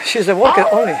 she's a worker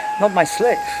only, not my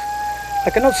slave. I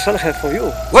cannot sell her for you.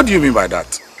 What do you mean by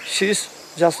that? She's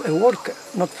just a worker,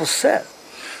 not for sale.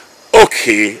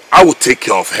 Okay, I will take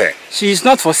care of her. She is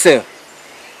not for sale.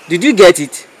 Did you get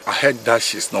it? I heard that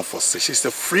she's not for sale. She's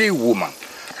a free woman.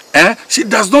 She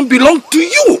does not belong to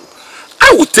you.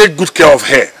 I will take good care of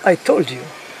her. I told you,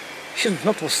 she's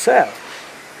not for sale.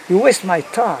 You waste my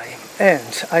time,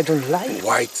 and I don't like it.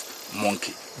 White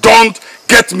monkey. Don't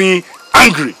get me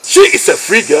angry. She is a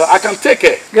free girl. I can take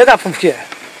her. Get up from here.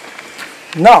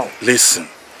 Now. Listen,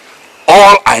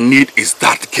 all I need is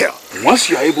that girl. Once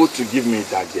you are able to give me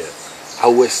that girl, I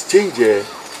will exchange her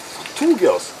for 2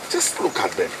 girls. Just look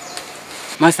at them.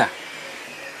 Master,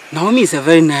 Naomi is a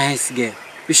very nice girl.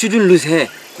 We shouldn't lose her.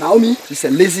 Naomi, she's a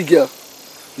lazy girl.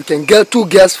 You can get 2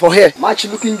 girls for her. Match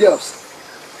looking girls.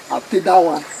 I'll take that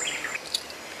one.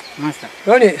 Master.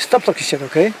 Ronnie, stop talking shit,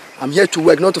 okay? I'm here to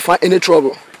work, not to find any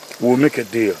trouble. We'll make a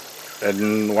deal.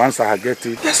 And once I get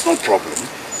it, there's no problem.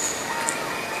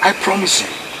 I promise you.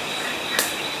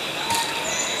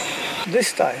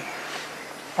 This time,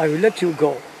 I will let you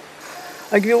go.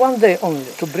 I give you 1 day only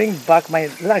to bring back my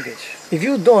luggage. If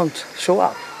you don't show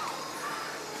up,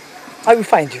 I will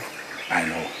find you. I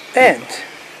know. And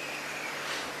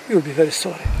you'll be very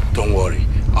sorry. Don't worry.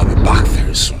 I'll be back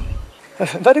very soon.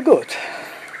 Very good.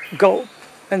 Go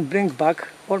and bring back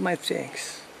all my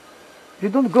things. You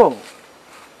don't go,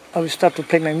 I will start to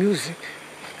play my music,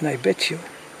 and I bet you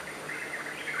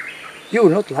will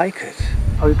not like it.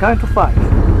 I will count to 5.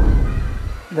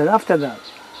 Then after that,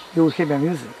 you will hear my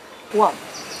music. 1,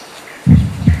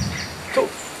 2,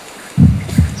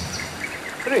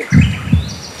 3,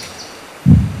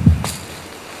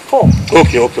 4.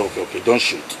 Okay. Don't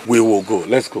shoot. We will go.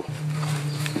 Let's go.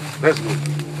 Let's go.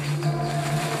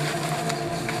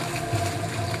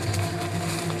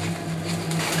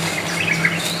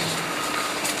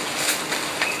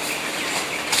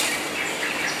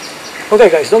 Okay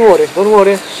guys, don't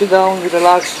worry. Sit down,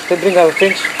 relax, then bring our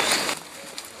things.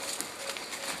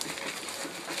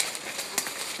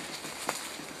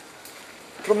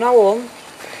 From now on,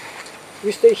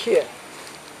 we stay here.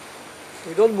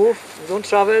 We don't move, we don't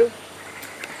travel.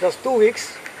 Just 2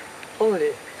 weeks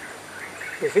only.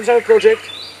 We finish our project,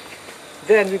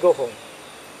 then we go home.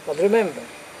 But remember,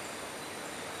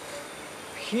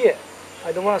 here,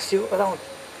 I don't want to see you around.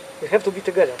 We have to be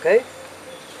together, okay?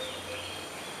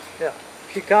 Yeah,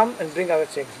 he come and bring our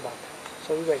things back.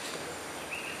 So we wait.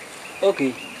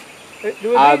 Okay. Do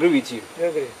you I agree with you. You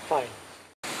agree? Fine.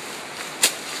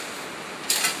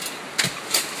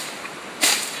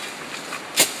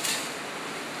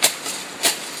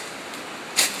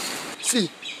 See,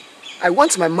 I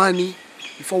want my money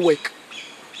before work.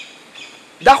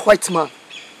 That white man,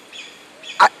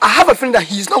 I have a feeling that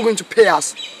he is not going to pay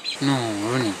us. No,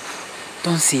 Ronnie,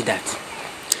 don't say that.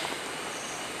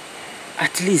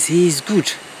 At least he is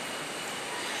good.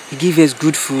 He gives us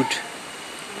good food,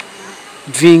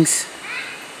 drinks,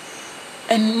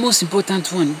 and most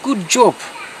important one, good job.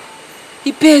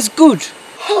 He pays good.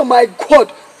 Oh my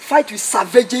God, fight with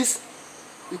savages?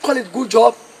 You call it good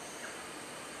job?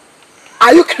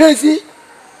 Are you crazy?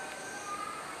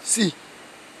 See,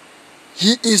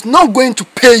 he is not going to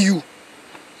pay you.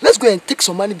 Let's go and take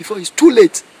some money before it's too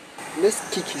late.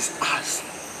 Let's kick his ass.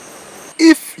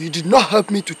 If you did not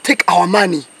help me to take our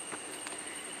money,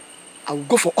 I will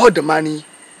go for all the money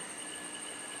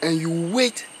and you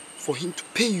wait for him to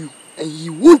pay you, and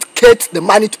he won't get the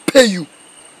money to pay you.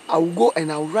 I will go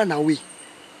and I will run away.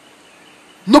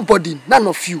 Nobody, none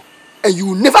of you, and you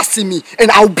will never see me,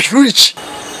 and I will be rich.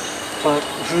 But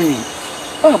Ronnie,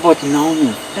 what about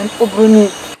Naomi and Obroni?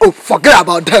 Oh, forget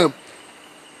about them.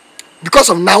 Because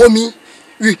of Naomi,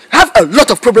 we have a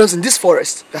lot of problems in this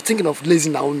forest. We are thinking of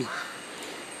lazy Naomi.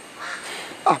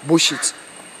 Ah, bullshit.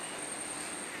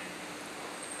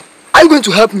 Are you going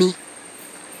to help me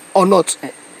or not?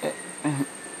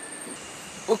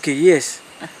 Okay, yes.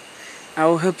 I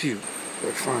will help you.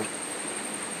 We're fine.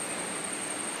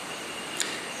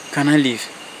 Can I leave?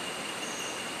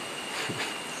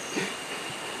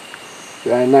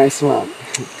 You are a nice man.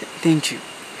 Thank you.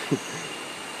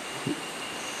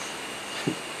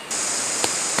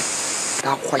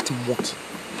 That white monkey.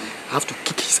 I have to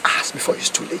kick his ass before it's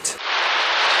too late.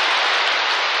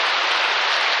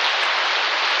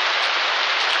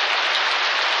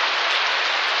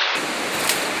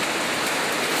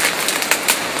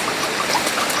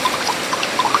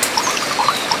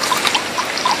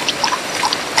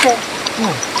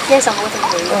 Here's some water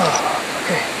for you. Oh,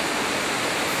 okay.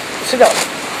 Sit down.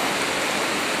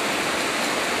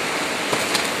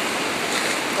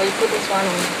 Well, you put this one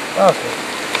on. Okay.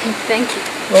 Thank you.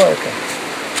 Oh, okay.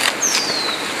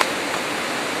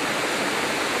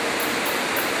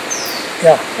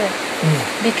 Yeah.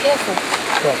 Be careful.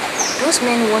 Sure. Those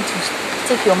men want to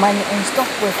take your money and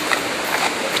stop work.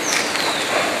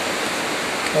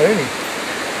 Oh, really?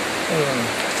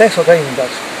 Thanks for telling me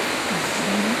that.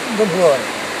 Don't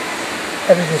worry.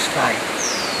 Everything's fine.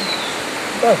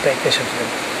 Don't pay attention to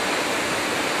them.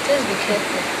 Just be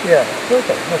careful. Yeah,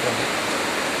 okay, no problem.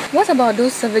 What about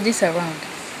those savages around?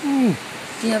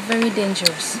 They are very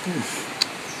dangerous.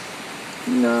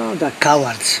 No, they're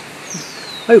cowards.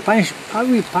 I will punish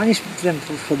them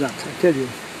for that, I tell you.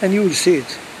 And you will see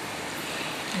it.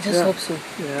 I just hope so.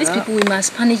 Yeah. These people, we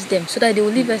must punish them so that they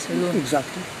will leave us alone.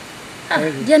 Exactly.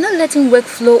 They are not letting work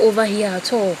flow over here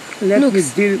at all. Let Look. me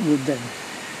deal with them.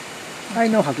 I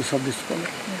know how to solve this problem.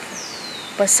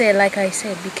 But sir, like I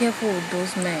said, be careful with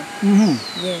those men.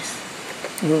 Yes.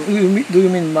 Do you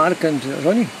mean Mark and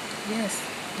Ronnie? Yes.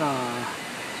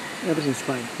 Everything's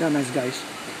fine. They're nice guys.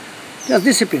 Just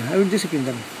discipline. I will discipline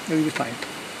them. They will be fine.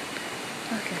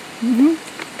 Okay.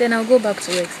 Then I'll go back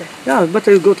to work, sir. Yeah,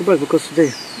 better you go to bed because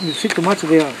you see too much,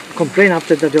 they are complain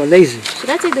after that they are lazy. Should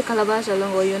I take the calabash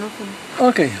along or you're not finished?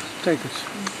 Okay, take it.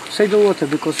 Save the water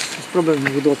because it's problem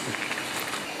with water.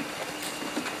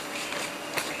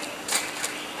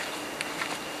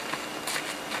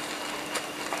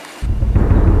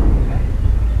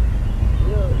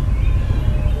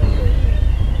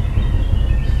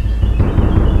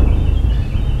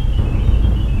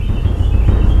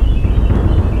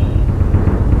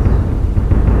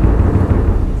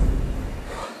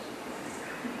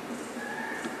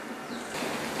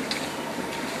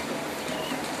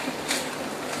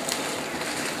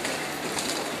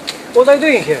 What are you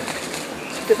doing here?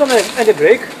 There's not any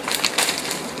break.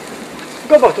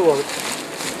 Go back to work.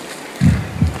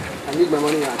 I need my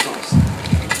money in advance.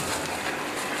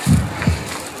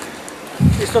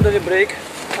 It's not any break.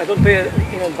 I don't pay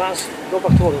in advance. Go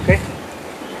back to work, okay?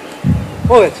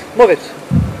 Move it, move it.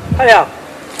 Hurry up.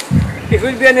 If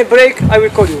will be any break, I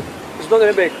will call you. It's not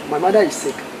any break. My mother is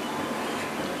sick.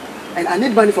 And I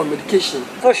need money for medication.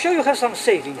 For sure you have some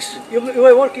savings. You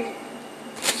were working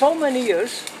so many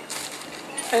years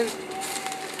and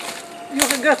you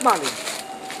can get money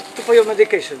for your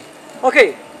medication.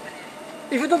 Okay,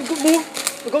 if you don't move,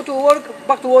 go to work,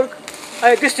 back to work,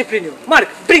 I discipline you. Mark,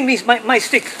 bring me my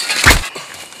stick.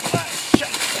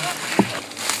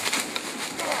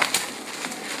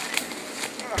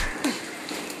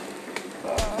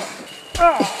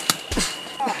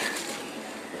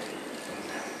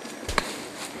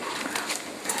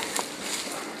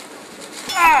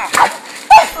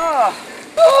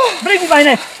 Bring me my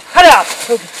net. Hurry up.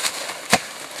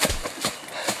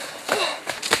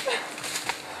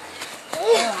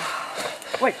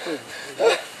 Wait.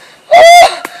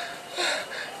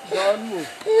 Don't move.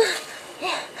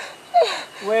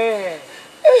 Wait.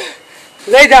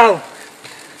 Lay down.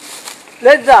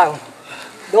 Lay down.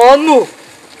 Don't move.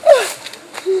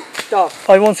 Stop.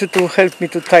 I want you to help me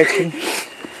to tie him.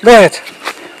 Go ahead.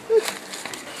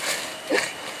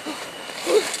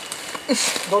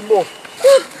 Don't move.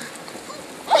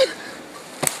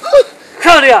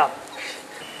 Hurry up.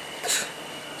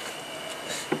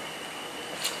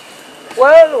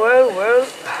 Well.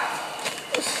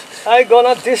 I'm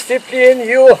gonna discipline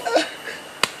you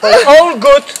for all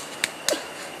good.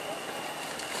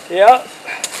 Yeah.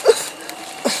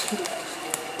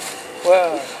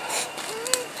 Well,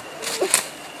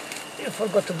 you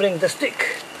forgot to bring the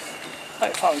stick. I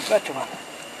found better one.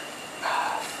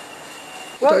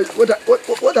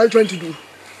 What are you trying to do?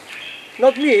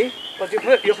 Not me, but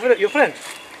your friend.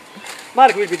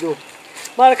 Mark will be do.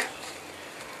 Mark,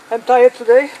 I'm tired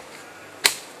today,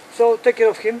 so take care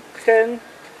of him. 10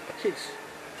 kids.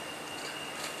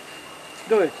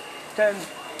 Do it. 10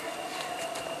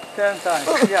 times.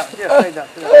 Yeah, like that.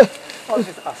 Oh, this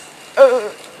is us.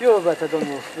 You better don't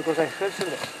move because I heard you.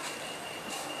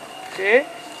 See?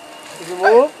 If you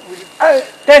move,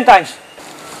 10 times.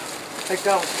 Like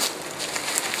down.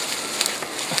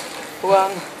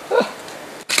 1.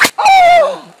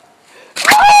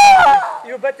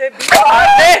 You better be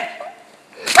dead.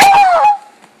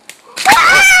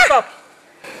 Stop.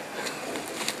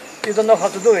 You don't know how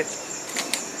to do it.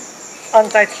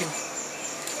 Untie him.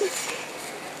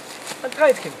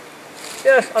 Untie him.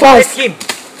 Yes, untie him.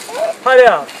 Hurry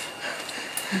up.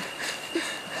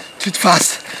 Do it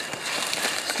fast.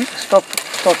 Stop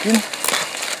talking.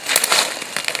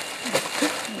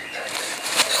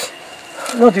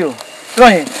 Not you.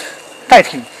 Ronnie, tie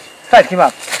him. Tie him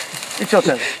up. It's your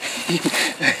turn.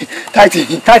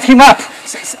 Tighten. Tie him up.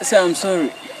 Sir, I'm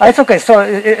sorry. It's okay.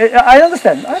 Sorry. I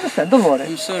understand. Don't worry.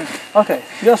 I'm sorry. Okay.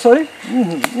 You're sorry?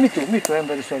 Me too. I'm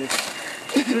very sorry.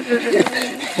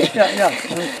 Yeah.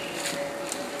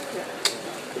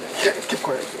 Keep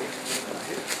quiet.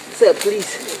 Sir,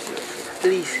 please.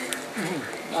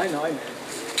 I know.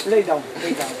 Lay down.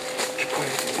 Keep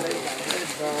quiet.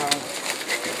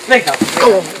 Lay down.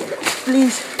 Come on.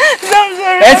 Please. I'm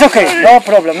sorry. It's okay. No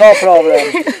problem.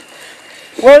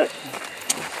 Well,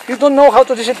 you don't know how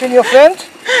to discipline your friend?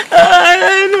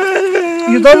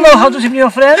 You don't know how to discipline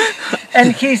your friend?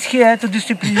 And he's here to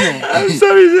discipline you. I'm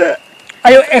sorry, sir.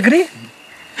 Are you agree?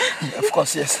 Of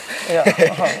course, yes. Yeah,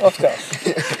 of course.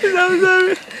 I'm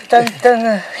sorry.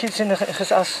 10 hits in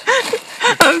his ass.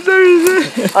 I'm sorry,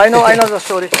 sir. I know the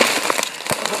story.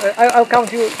 I'll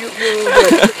count you do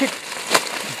it. Hit.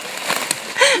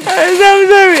 I'm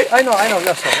sorry. I know,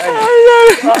 you're sorry. I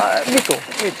know. Me too.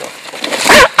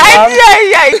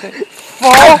 4,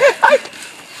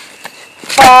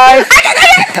 5.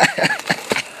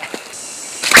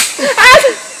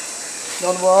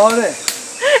 Don't worry.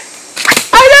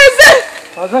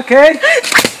 That's okay.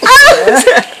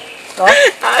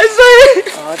 I'm sorry.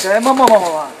 Okay, mama.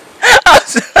 I'm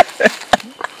sorry.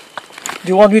 Do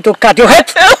you want me to cut your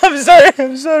head? I'm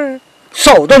sorry.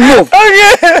 So, don't move.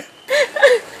 Okay.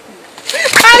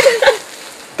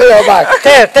 Turn your back.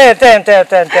 Turn.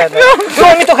 Do you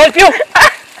want me to help you?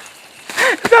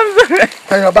 I'm sorry.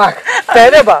 Turn your back.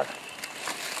 Turn your back.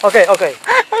 Okay.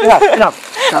 Enough.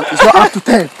 It's not up to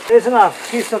 10. It's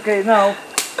enough. It's okay now.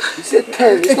 You said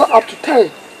 10. It's not up to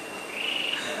 10.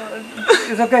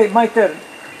 It's okay, my turn.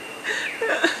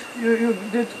 You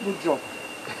did good job.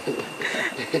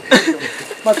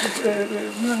 But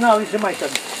now it's my turn.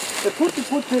 Put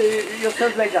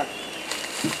yourself like that.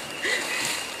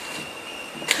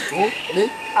 Me?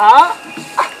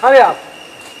 Hurry up.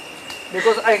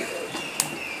 Because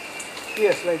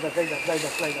yes, like that.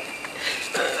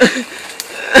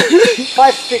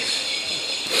 5, 6.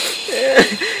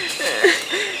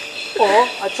 Or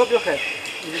I chop your head.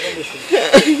 You don't listen.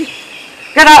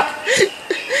 Get up!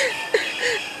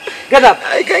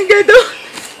 I can't get up.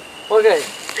 Okay.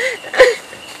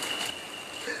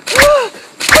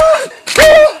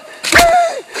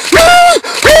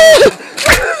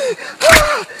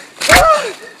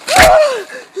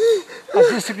 I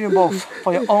discipline you both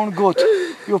for your own good.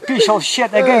 You piece of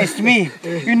shit against me.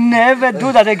 You never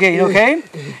do that again, okay?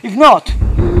 If not.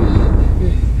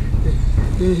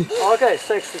 Okay,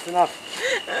 6 is enough.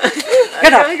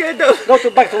 Get up.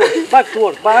 Back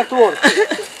to work.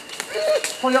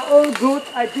 For your own good,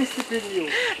 I discipline you.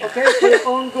 Okay? For your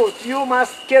own good. You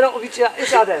must care of each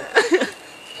other.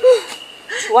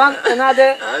 One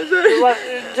another. I'm sorry.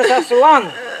 Just as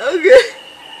one. Okay.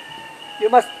 You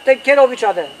must take care of each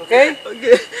other. Okay?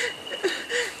 Okay.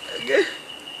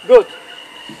 Good.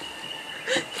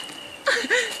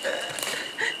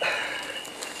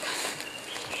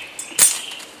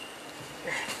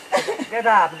 Get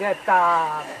up.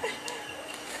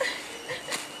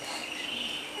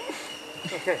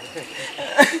 Okay.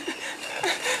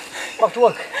 Back to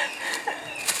work.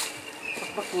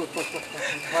 Back to work.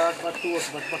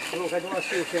 I don't want to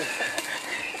see you here.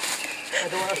 I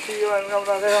don't want to see you.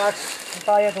 I'm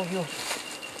tired of you.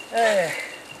 Hey,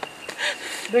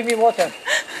 bring me water.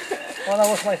 I want to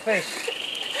wash my face.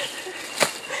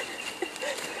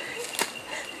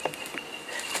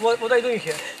 What are you doing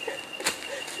here?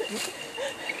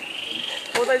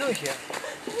 What are you doing here?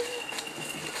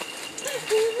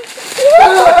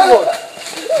 Back to work.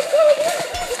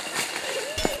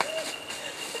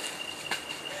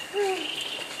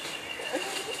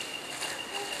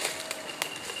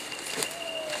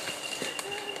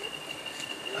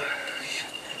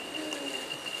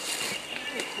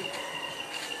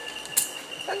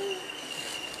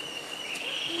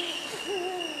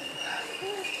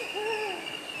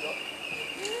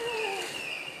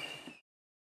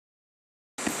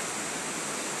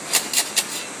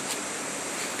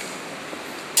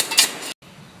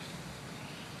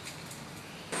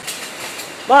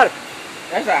 Mark!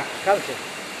 Yes, sir. Come here.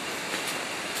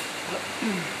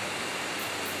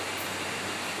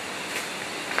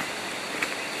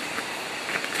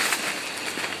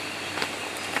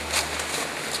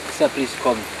 Sir, please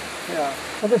come. Yeah.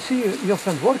 But I see your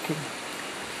friend working.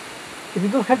 If you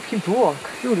don't help him to work,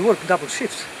 he will work double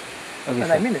shifts. Okay, And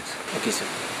sir. I mean it. Okay, sir.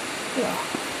 Yeah.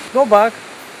 Go back,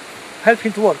 help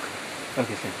him to work.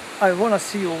 Okay, sir. I want to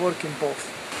see you working both.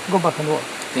 Go back and work.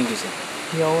 Thank you, sir.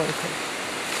 You're welcome.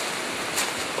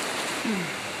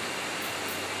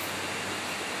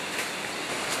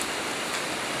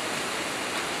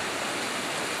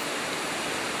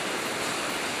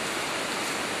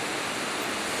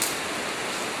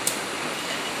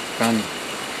 Granny,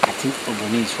 I think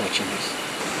Oboni is watching us.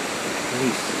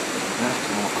 Please, we have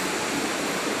to walk.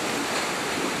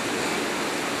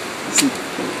 See,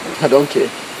 I don't care.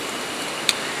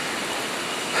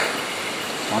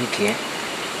 Don't care?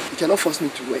 You cannot force me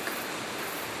to work.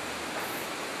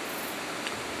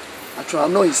 Actually,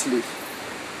 I'm not his slave.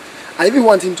 I even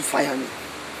want him to fire me.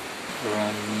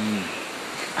 Granny,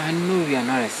 I know we are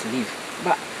not a slave,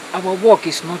 but our work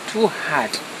is not too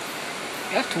hard.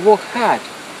 You have to work hard.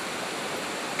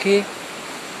 Okay?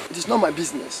 It is not my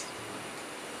business.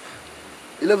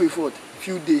 11 forward,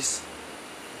 few days.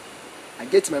 I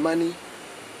get my money,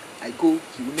 I go,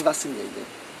 he will never see me again.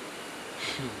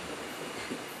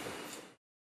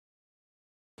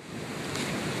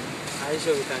 Are you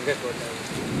sure we can get what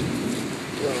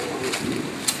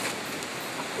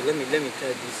I Okay, let me try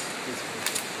this food.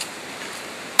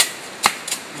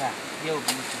 Yeah, here will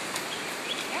be easy.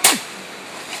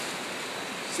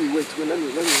 See, wait, let me.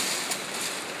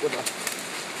 What up?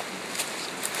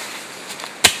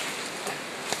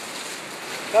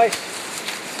 Guys,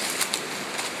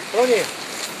 Ronnie,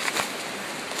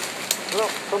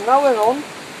 from now on,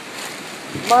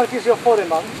 Mark is your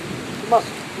foreman. You must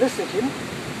listen to him.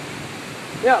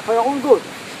 Yeah, for your own good.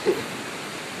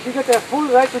 He got a full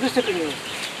right to discipline you.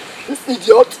 This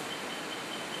idiot?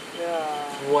 Yeah.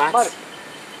 What? Mark,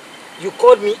 You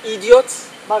called me idiot?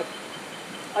 Mark,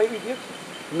 are you idiot?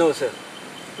 No, sir.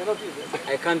 You're not idiot.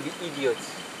 I can't be idiot.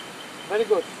 Very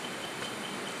good.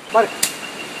 Mark,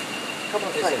 come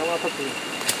outside. Yes, I want to talk to you.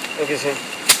 Okay, sir.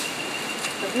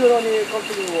 Have you Ronnie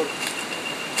continue work?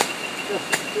 Just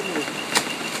 2 minutes.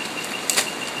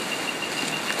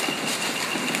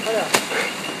 Oh, yeah.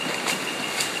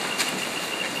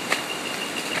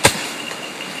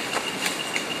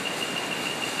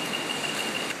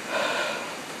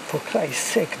 For Christ's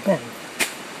sake, man.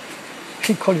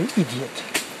 He call you idiot.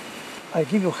 I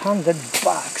give you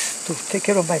 $100 to take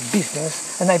care of my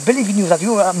business, and I believe in you that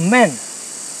you are a man,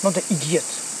 not an idiot.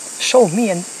 Show me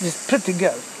and this pretty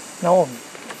girl, Naomi,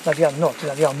 that you are not,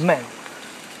 that you are a man.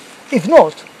 If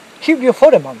not, he'll be a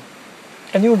foreman,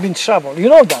 and you will be in trouble. You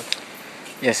know that?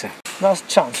 Yes, sir. Last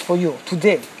chance for you,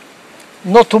 today,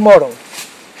 not tomorrow.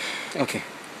 Okay.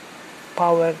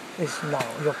 Power is now.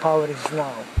 Your power is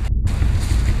now.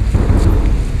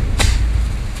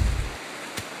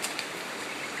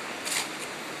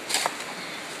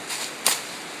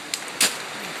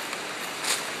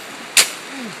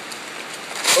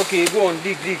 Okay, go on,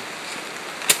 dig.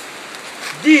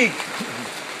 Dig!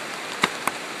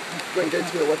 Go and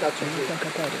get me water to drink.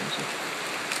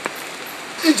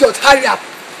 Idiot, hurry up!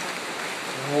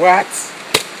 What?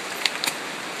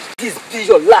 This be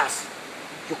your last.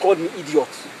 You called me idiot.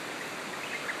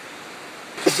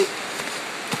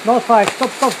 Not fight.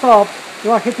 Stop.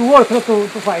 You are here to work, not to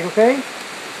fight, okay?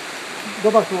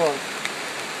 Go back to work.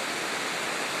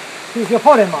 He's your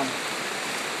foreman.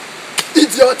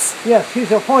 Idiot! Yes, he's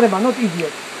your foreman, not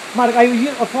idiot. Mark, are you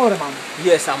a foreman?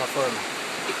 Yes, I'm a foreman.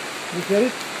 You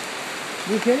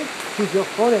hear it? He's your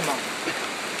foreman.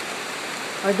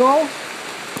 I go.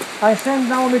 I send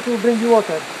Naomi to bring you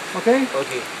water, okay?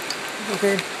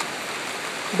 Okay.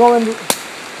 Go and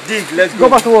Dig, let's go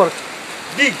back to work.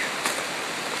 Dig!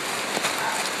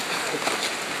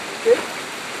 Okay?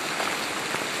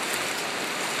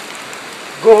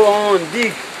 Go on,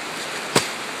 dig!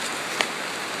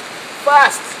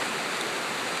 Fast!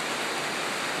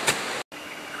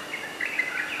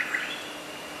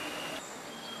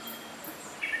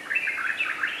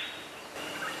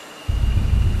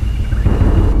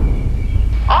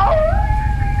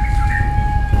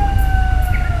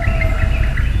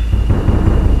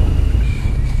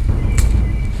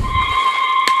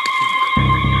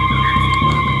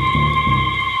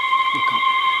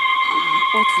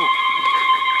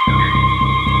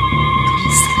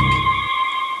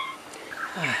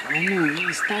 I know,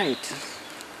 he's tired.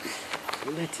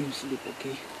 Let him sleep,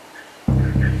 okay? I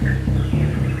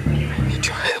need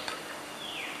your help.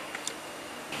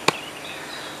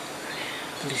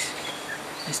 Please,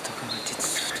 let's talk about it.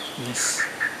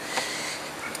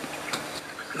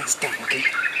 Let's talk, okay?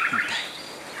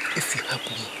 If you help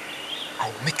me,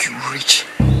 I'll make you rich.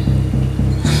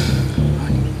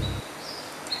 Honey,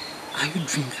 are you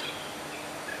drunk?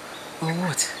 Or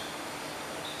what?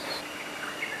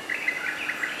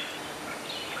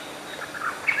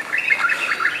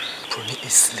 Bruni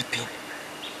is sleeping.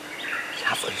 We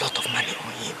have a lot of money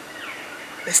on him.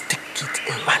 Let's take it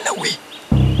and run away.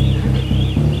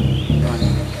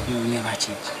 Honey, you will never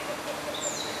change.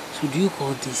 So do you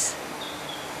call this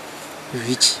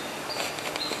rich?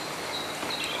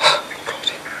 God.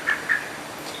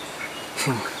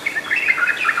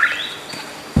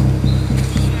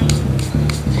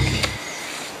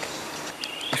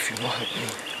 If you won't help me,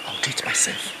 I'll do it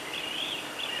myself.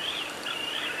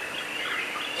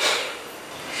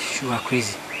 You are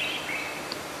crazy.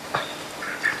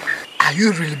 Are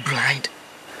you really blind?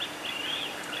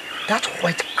 That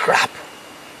white crap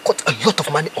got a lot of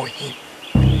money on him.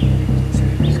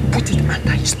 He put it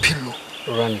under his pillow.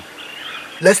 Run.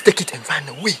 Let's take it and run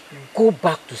away. Go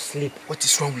back to sleep. What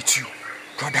is wrong with you,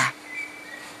 brother?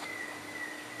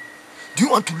 Do you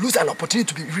want to lose an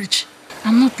opportunity to be rich?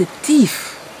 I'm not a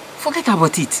thief. Forget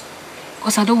about it.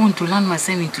 Because I don't want to land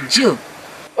myself into jail.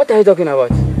 What are you talking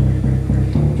about?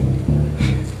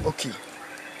 Okay.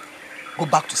 Go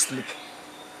back to sleep.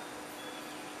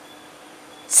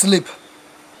 Sleep.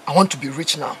 I want to be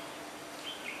rich now.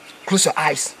 Close your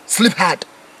eyes. Sleep hard.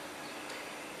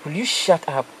 Will you shut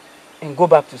up and go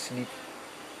back to sleep?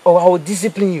 Or I will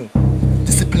discipline you.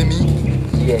 Discipline me?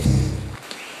 Yes.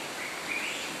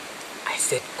 I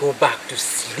said go back to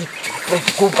sleep. My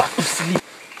friend, go back to sleep.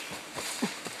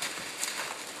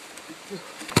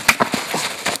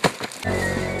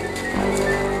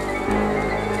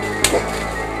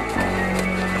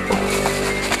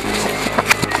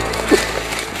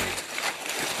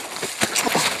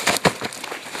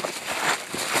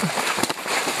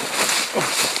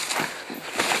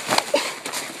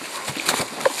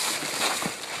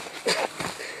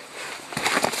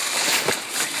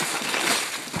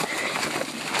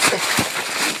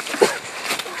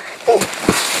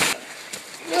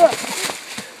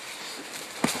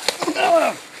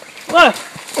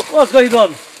 What's going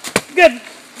on?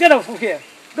 Get up from here.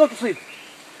 Go to sleep.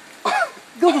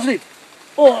 Go to sleep.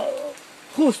 Oh,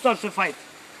 who starts the fight?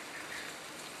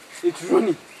 It's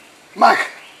Ronnie. Mark.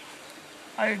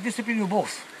 I discipline you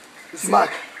both. It's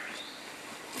Mark.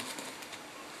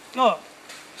 No,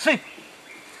 sleep.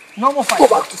 No more fight. Go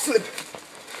back to sleep.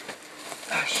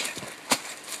 Oh, shit.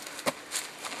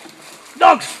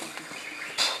 Dogs!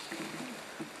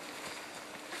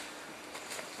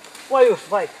 Why you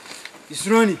fight? It's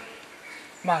Ronnie.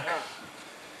 Mark.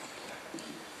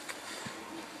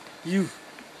 You.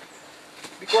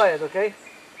 Be quiet, okay?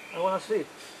 I wanna sleep.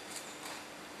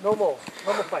 No more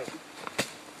fight.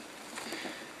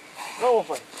 No more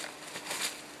fight.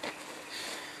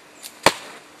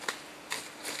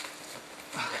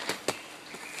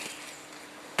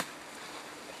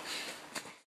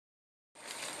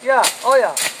 Yeah, oh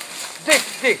yeah.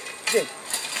 Dig.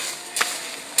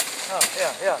 Oh,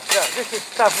 yeah. This is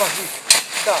tough one.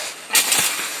 Tough.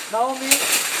 Naomi.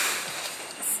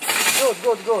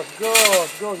 Good,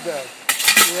 girl.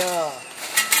 Yeah.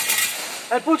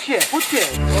 And put here. Okay,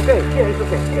 here it's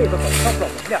okay. No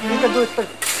problem. Yeah, you can do it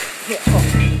perfect. Here, oh.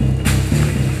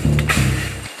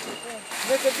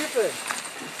 Make a difference.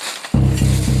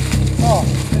 Oh,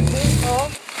 you see? Oh.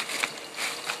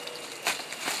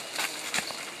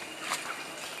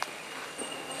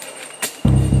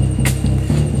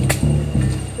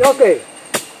 Okay.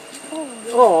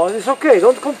 Oh, it's okay.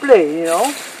 Don't complain, you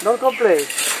know. Don't complain.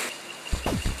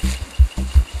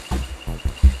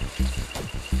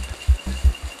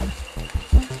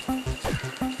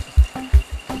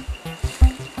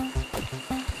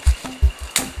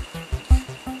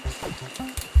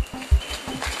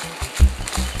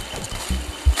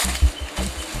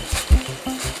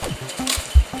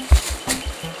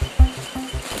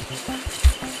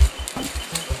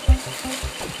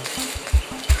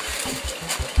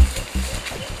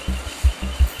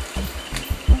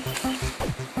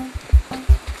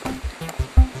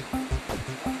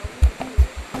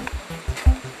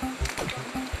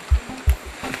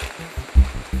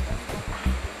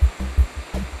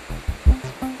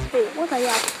 What are you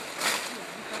up to?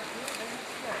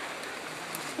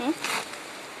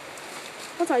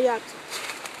 What are you up to?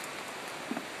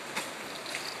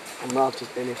 I'm not up to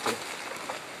anything.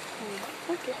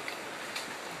 Okay.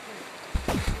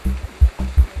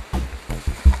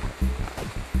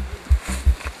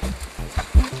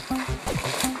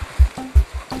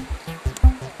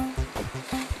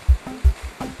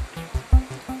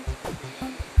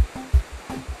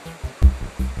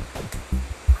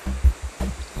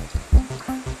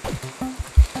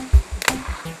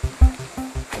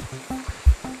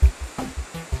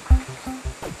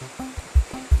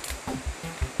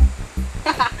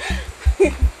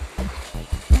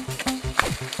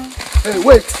 Hey,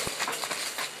 wait!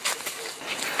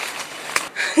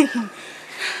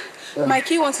 My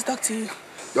king wants to talk to you.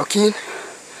 Your king?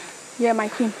 Yeah, my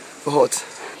king. For what?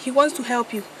 He wants to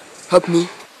help you. Help me?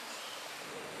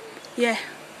 Yeah.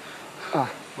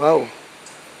 Ah, wow.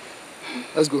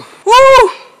 Let's go. Woo!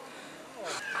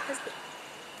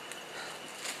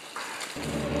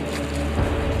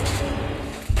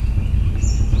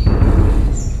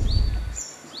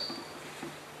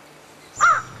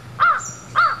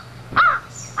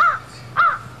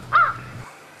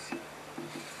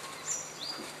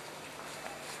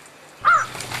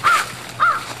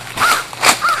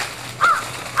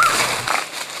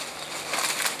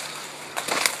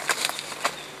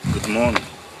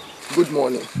 Good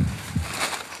morning.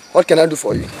 What can I do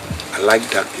for you? I like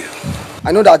that girl.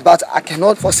 I know that, but I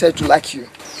cannot force her to like you.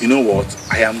 You know what?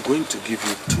 I am going to give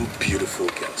you 2 beautiful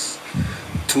girls,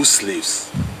 2 slaves,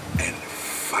 and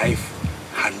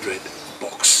 500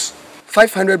 bucks.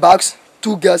 500 bucks,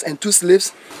 2 girls and 2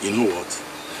 slaves? You know what?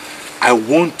 I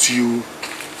want you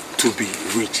to be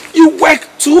rich. You work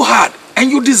too hard and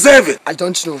you deserve it. I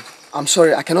don't know. I'm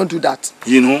sorry, I cannot do that.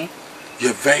 You know,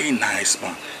 you're a very nice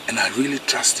man and I really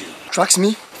trust you. Trust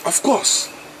me? Of course.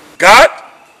 God,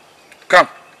 come.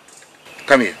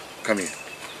 Come here. Come here.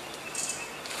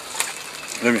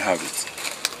 Let me have it.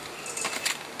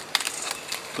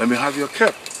 Let me have your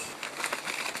cap.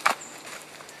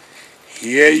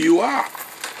 Here you are.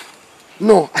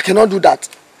 No, I cannot do that.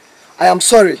 I am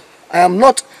sorry. I am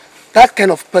not that kind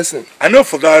of person. I know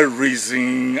for that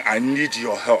reason I need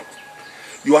your help.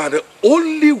 You are the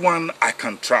only one I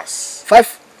can trust.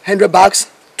 500 bucks,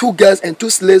 2 girls and 2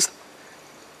 slaves.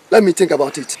 Let me think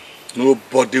about it.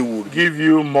 Nobody will give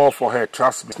you more for her,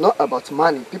 trust me. It's not about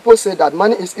money. People say that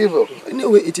money is evil.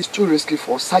 Anyway, it is too risky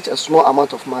for such a small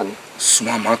amount of money.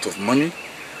 Small amount of money?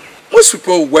 Most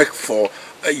people work for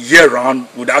a year round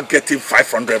without getting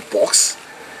 500 bucks.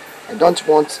 I don't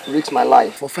want to risk my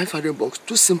life for 500 bucks,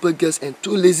 2 simple girls and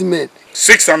 2 lazy men.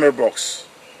 600 bucks.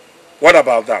 What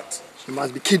about that? You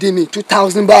must be kidding me.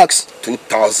 2,000 bucks.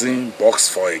 2,000 bucks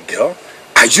for a girl?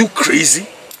 Are you crazy?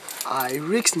 I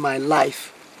risked my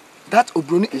life. That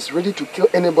Obroni is ready to kill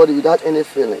anybody without any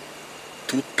feeling.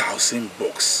 2,000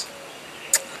 bucks.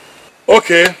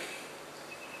 Okay.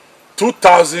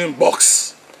 2,000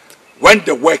 bucks. When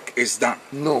the work is done.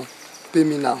 No. Pay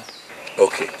me now.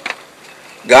 Okay.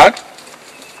 God?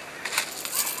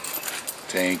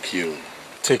 Thank you.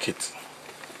 Take it.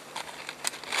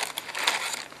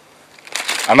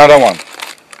 Another one.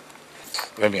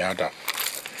 Let me add that.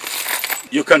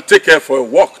 You can take her for a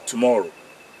walk tomorrow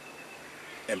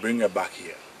and bring her back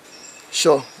here.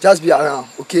 Sure, just be around,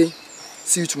 okay?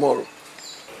 See you tomorrow.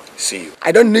 See you.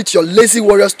 I don't need your lazy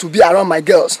warriors to be around my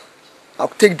girls. I'll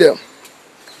take them.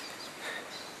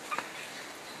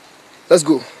 Let's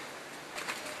go.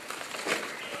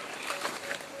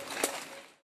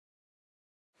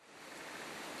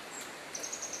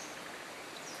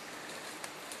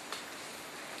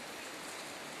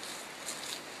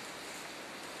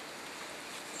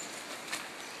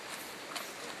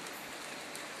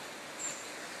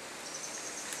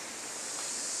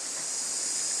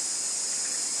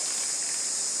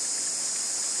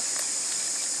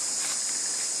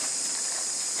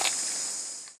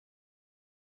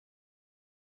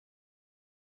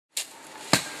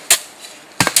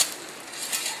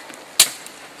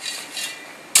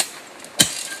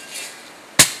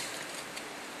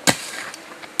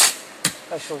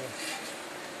 I'll show you.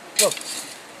 Look.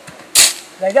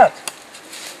 Like that.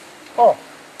 Oh.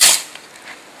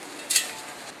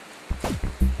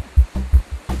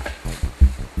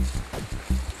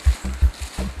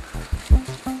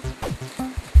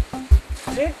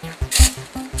 See?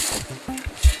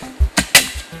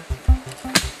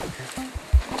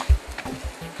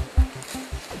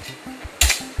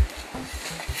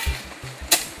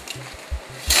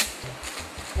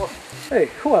 Whoa. Hey,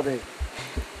 who are they?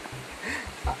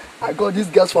 I got these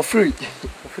girls for free.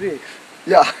 For free?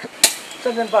 Yeah.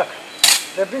 Send them back.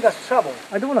 They bring us trouble.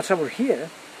 I don't want to trouble here.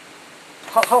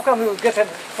 How come you get them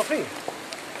for free?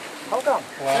 How come?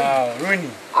 Wow, Rooney,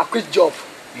 I quit job.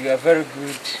 you are very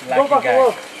good, Go lucky back to guy.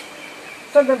 work.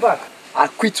 Send them back. I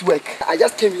quit work. I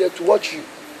just came here to watch you.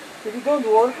 If you don't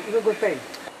work, you don't get paid.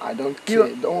 I don't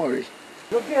care. Don't worry. You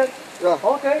don't care? Yeah.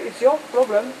 Okay, it's your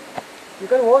problem. You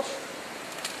can watch.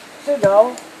 Sit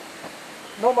down.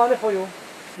 No money for you.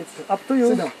 It's up to you.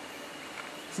 Sit down.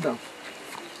 Sit down.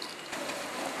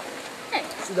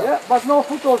 Sit down. Yeah, but no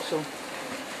food also.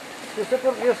 You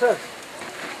support yourself.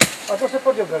 I don't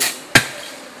support your girl.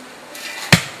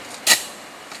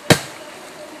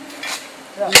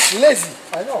 Yeah. It's lazy.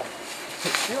 I know.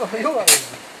 You are lazy.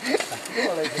 You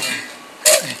are lazy.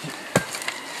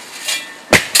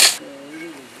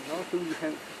 Now you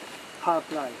can hard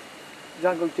life.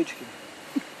 Jungle teach him.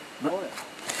 Oh,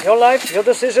 yeah. Your life, your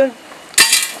decision.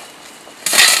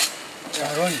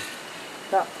 Ronnie,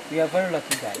 Yeah. you are very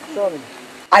lucky guy. Sorry.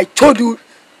 I told you,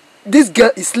 this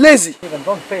girl is lazy. Even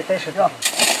don't pay attention to him.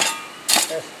 Yes.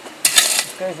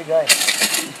 This crazy guy.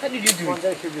 How did you do One it?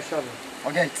 day he'll be sorry.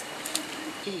 Forget.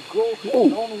 He'll go his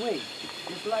own way.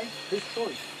 His life, his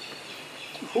choice.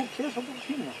 Who cares about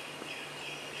him now?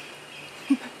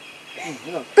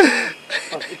 You know,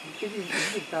 but if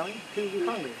he's dying, he'll be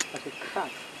hungry like a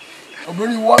cat. I'm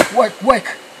really work.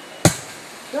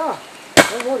 Yeah,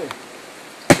 don't worry.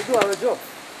 We do our job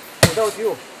without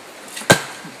you.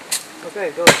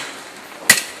 Okay, go.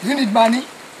 You need money?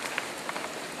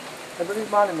 I don't need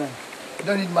money, man. You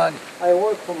don't need money. I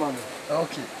work for money.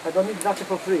 Okay. I don't need nothing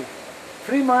for free.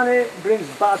 Free money brings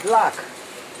bad luck.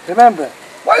 Remember.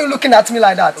 Why are you looking at me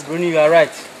like that? Rooney, you are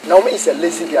right. Naomi is a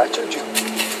lazy girl, I told you.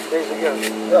 Lazy girl.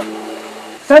 Yeah.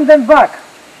 Send them back.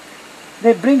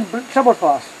 They bring trouble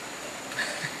for us.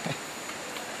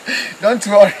 Don't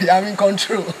worry, I'm in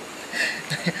control.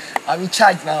 I'm in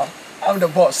charge now. I'm the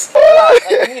boss.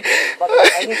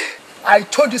 I need. I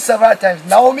told you several times,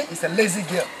 Naomi is a lazy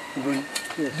girl.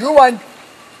 Yes. Do you want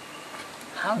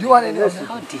How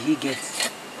did he get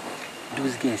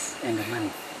those girls and the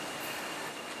money?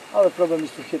 Our problem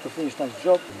is to get to finish nice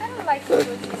job. I don't like him, but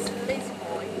he's a lazy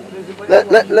boy.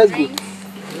 Let's go.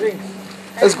 Drinks.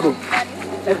 Let's go.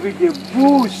 Every day,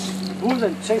 booze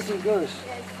and chasing girls.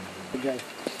 Okay.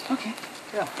 Okay.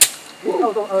 Yeah. It's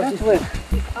out of this way.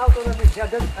 It's out of this. Yeah,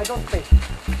 I don't pay.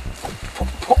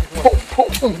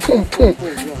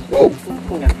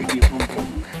 Every day, boom,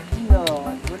 boom. No.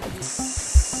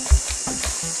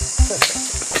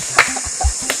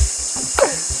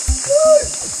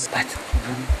 But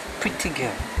pretty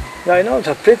girl. Yeah, I know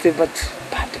they're pretty, but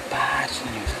Bad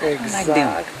news. I don't like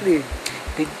them. exactly.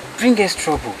 They bring us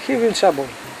trouble. He will trouble.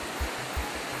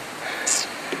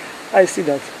 I see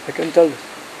that. I can tell.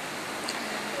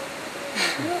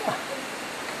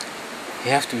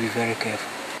 You have to be very careful.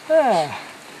 Yeah.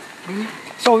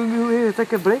 So we will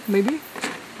take a break, maybe?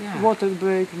 Yeah. Water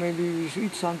break, maybe we should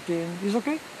eat something. Is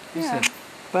okay? Yeah.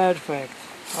 Perfect.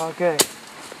 Okay.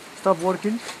 Stop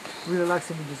working. We relax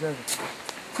and we deserve it.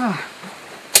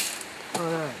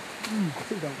 Alright.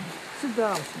 Sit down. Sit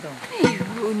down. Sit down. Hey,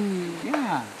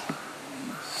 yeah.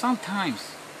 Sometimes.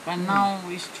 But now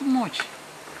it's too much.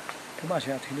 Too much,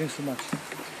 yeah. He drinks too much.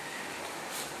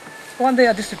 One day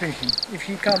I discipline him. If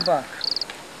he come back,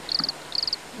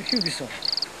 he'll be sorry.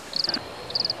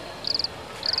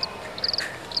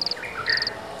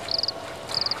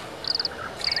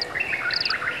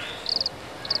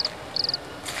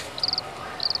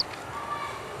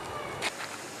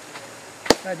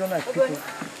 I don't like people.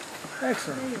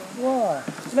 Excellent. Wow.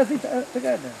 Let's eat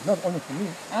together. Not only for me.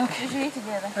 We should eat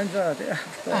together. Enjoy it.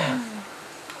 Yeah.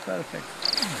 Perfect.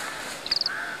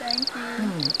 Thank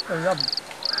you. Yum.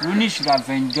 Rooney should have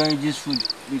enjoyed this food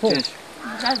with us.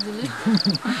 That's delicious.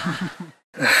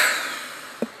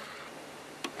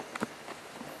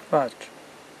 But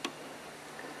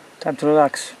time to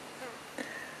relax.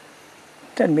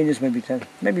 10 minutes, maybe 10,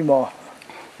 maybe more.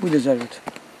 We deserve it.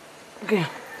 Okay.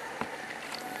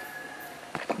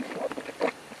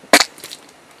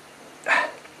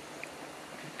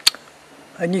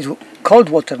 I need cold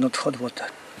water, not hot water.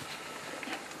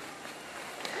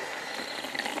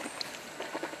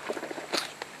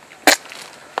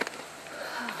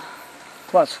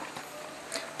 What?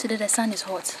 Today the sun is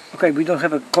hot. Okay, we don't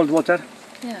have a cold water.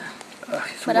 Yeah.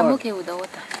 It's But I'm warm. okay with the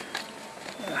water.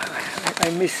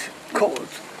 I miss cold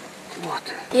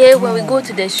water. Yeah, when we go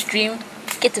to the stream,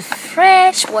 get the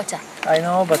fresh water. I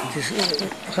know, but we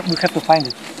have to find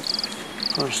it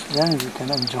first. Then we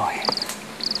can enjoy.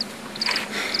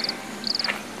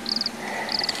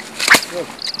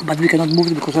 But we cannot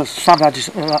move it because of savages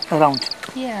around.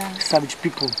 Yeah. Savage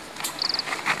people.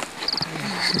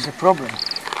 This is a problem.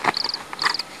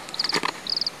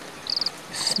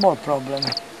 Small problem.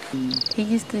 He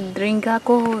used to drink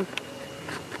alcohol.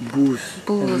 Booze.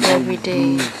 Booze every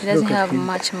day. Booze. He doesn't Look at have him.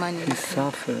 much money. He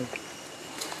suffered.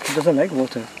 He doesn't like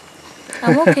water.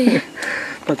 I'm okay.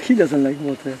 But he doesn't like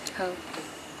water.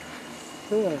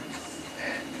 Oh.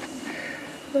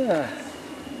 Ah.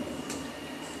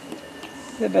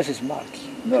 The best is Mark.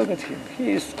 Look at him.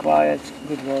 He is quiet,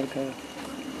 good worker.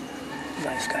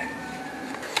 Nice guy.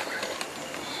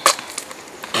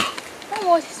 Don't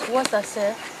watch his water,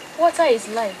 sir. Water is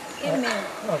life. Amen.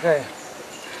 Okay.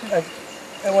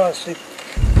 I want to sleep.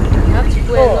 You have to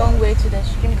go a long way to the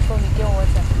stream before we get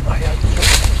water. Oh,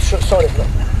 yeah. Sorry, bro.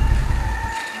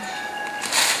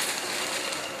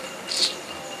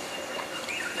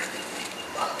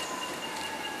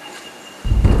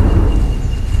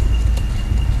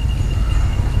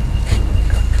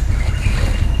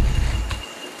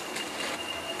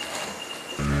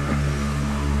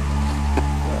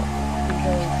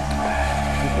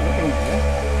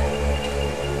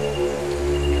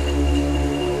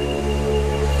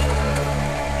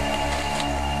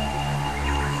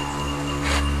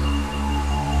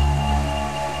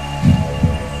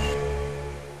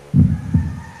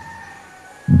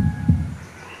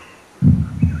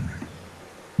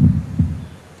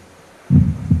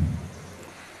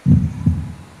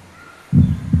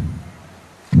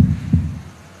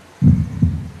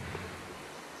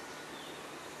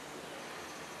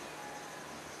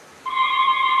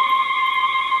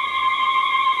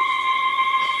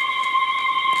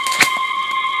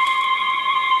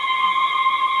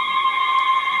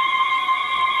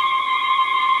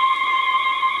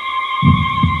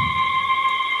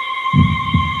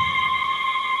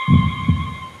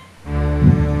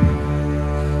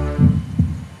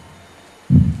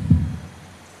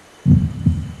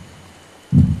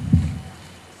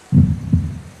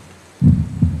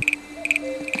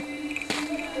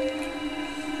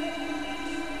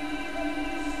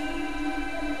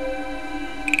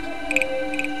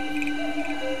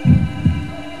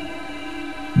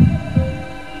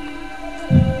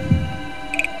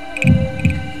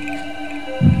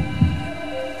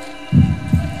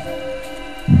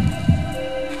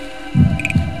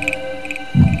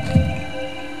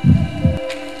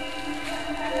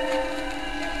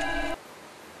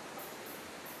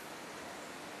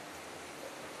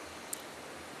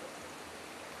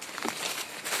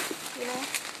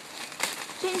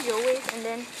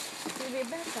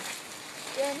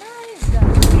 They're nice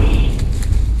guys.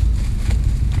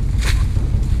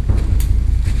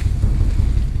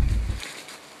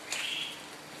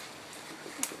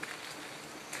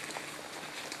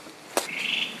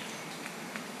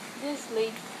 This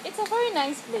place, it's a very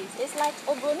nice place. It's like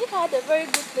Obroni had a very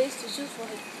good place to choose for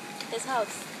his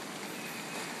house.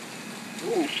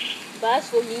 Ooh. But as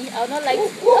for me, I would not like to.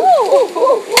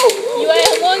 Oh! You are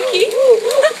a monkey?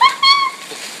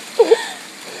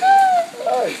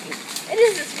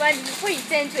 This is funny. Before you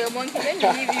turn to a monkey, let me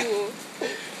leave you.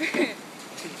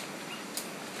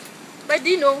 But do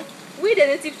you know, we the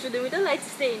native children, we don't like to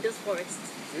stay in this forest.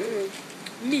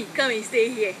 Me, come and stay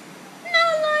here.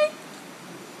 No, like.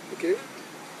 Okay.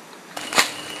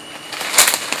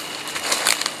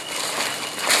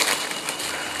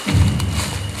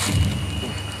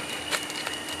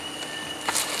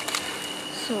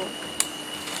 So,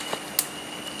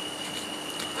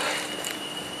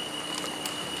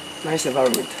 Nice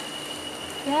environment.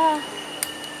 yeah.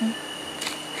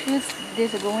 Few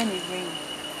days ago when it rained.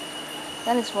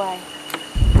 That is why.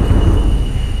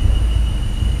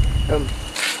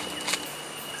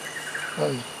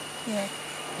 Yeah.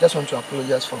 Just want to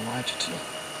apologize for my attitude.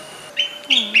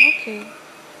 Oh, okay.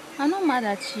 I'm not mad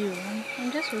at you.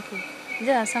 I'm just okay. It's just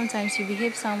that sometimes you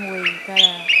behave some way that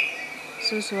are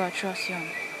so atrocious.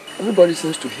 Everybody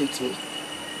seems to hate me.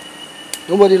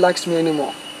 Nobody likes me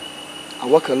anymore. I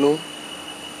work alone.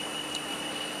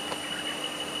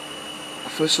 I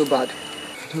feel so bad.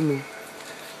 I don't know.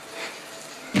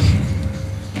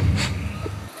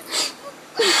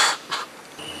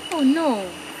 Oh no.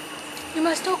 You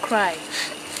must not cry.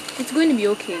 It's going to be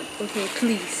okay. Okay,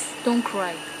 please. Don't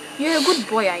cry. You're a good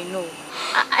boy, I know.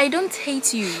 I don't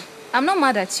hate you. I'm not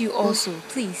mad at you also.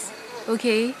 Please.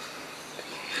 Okay?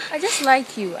 I just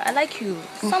like you. I like you.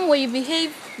 Some way you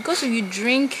behave, because you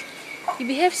drink, you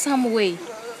behave some way.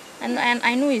 And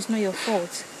I know it's not your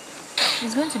fault.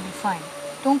 It's going to be fine.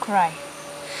 Don't cry.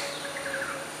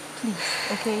 Please,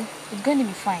 okay? It's going to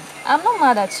be fine. I'm not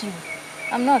mad at you.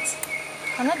 I'm not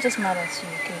just mad at you,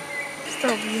 okay?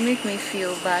 Stop, you make me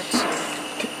feel bad too.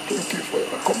 Thank you for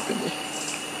your company.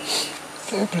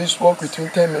 Can you please walk with me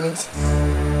 10 minutes?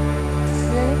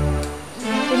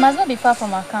 Really? It must not be far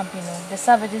from our camp, you know. The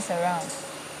savages around.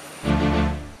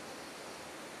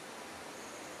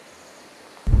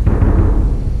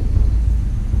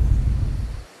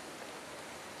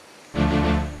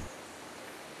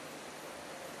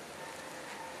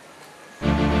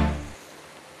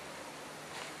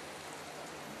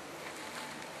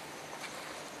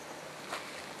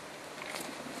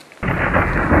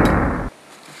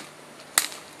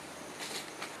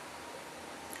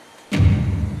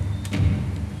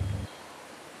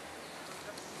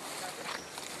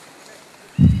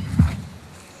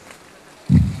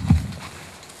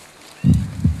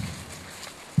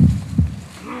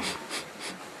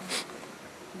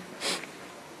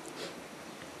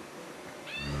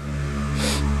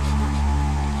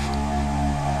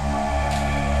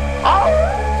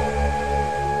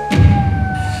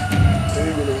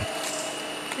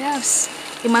 Yes,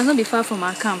 it must not be far from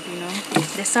our camp, you know.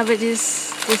 The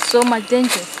savages is so much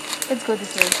dangerous. Let's go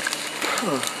this way.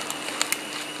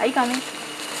 Are you coming?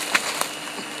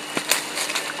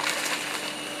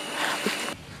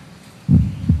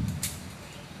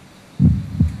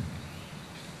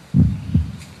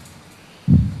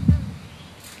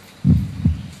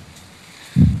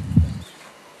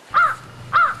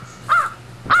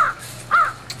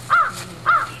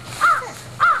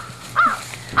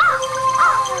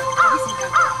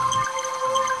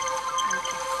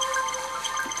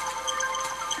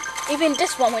 Even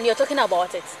this one, when you're talking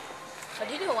about it. But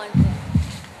do you know one thing?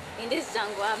 In this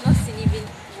jungle, I've not seen even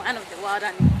one of the wild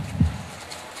animals.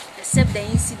 Except the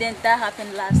incident that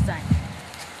happened last time.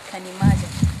 Can you imagine?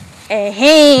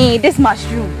 Hey, this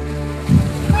mushroom.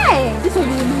 Hey, this one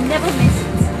you will never miss it.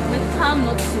 With palm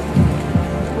nut soup.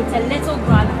 With a little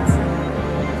granite.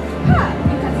 Ha!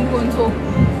 You can't go into.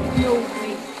 No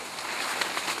way.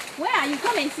 Where are you?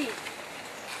 Come and see.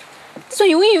 So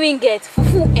you won't even get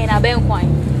fufu and abenkwine.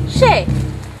 Share.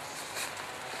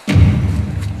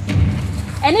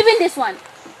 And even this one.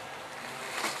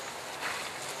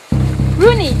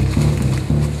 Rooney!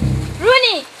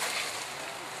 Rooney!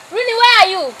 Rooney, where are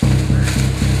you?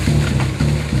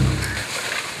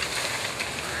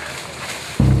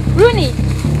 Rooney!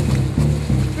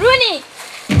 Rooney!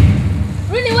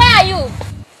 Rooney, where are you?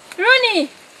 Rooney!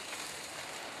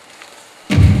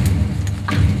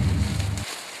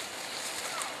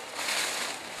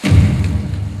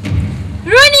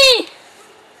 Rooney!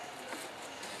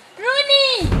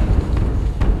 Rooney!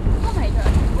 Oh my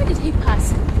God, where did he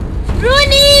pass?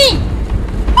 Rooney!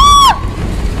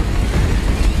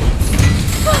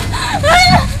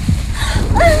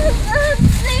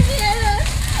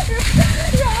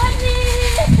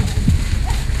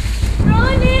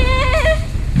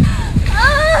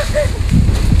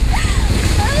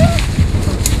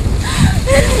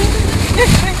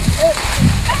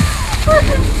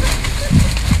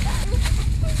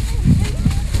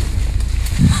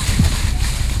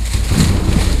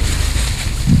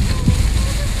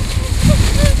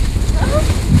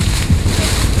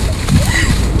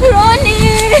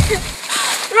 Ronnie!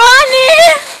 Ronnie!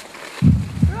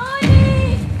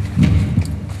 Ronnie!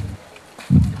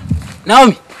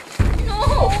 Naomi! No!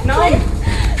 Naomi!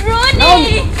 Ronnie!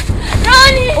 Naomi!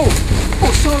 Ronnie!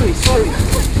 Oh, sorry.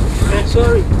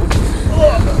 Sorry.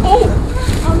 Oh,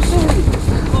 I'm sorry.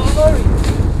 Sorry.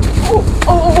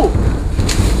 Oh.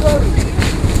 Sorry.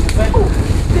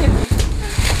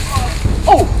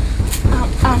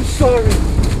 I'm sorry.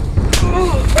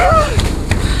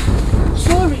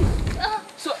 Sorry.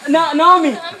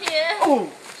 Naomi. I'm here. Oh,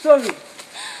 sorry.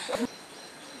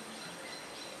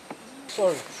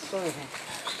 Sorry.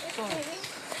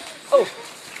 Oh,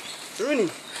 Rooney.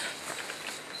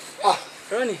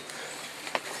 Rooney.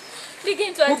 They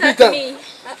came to Who attack beat them? me.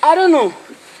 I don't know.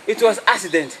 It was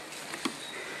accident.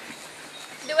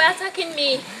 They were attacking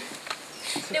me.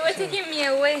 They were taking me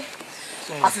away.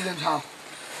 Accident how?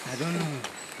 I don't know,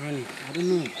 Ronnie. I don't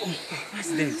know.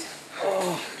 Accident.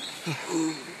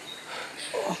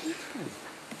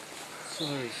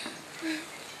 Sorry.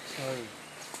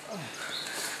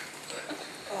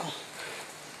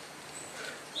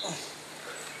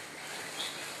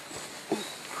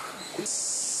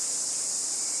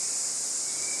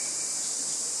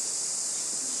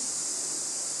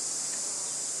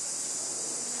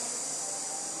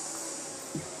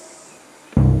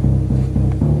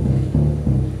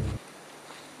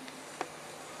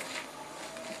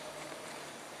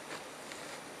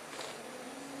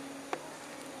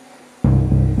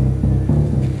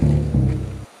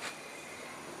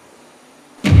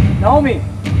 Naomi!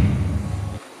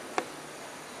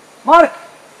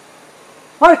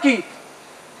 Marky!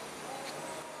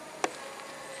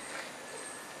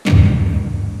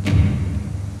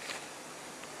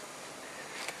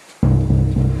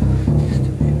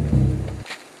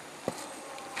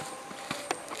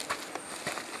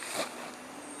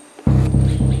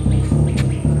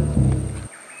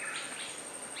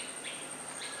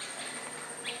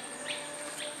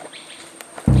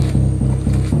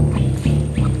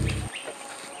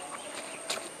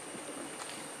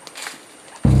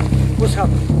 What's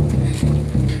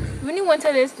happened? Ronnie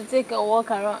wanted us to take a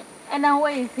walk around. And now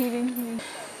where is he leading me?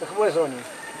 Where's Ronnie?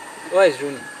 Where is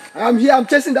Rooney? I am here, I'm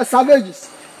chasing the savages.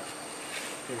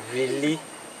 Really?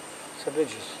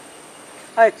 Savages.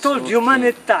 I told you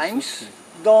many times,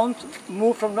 don't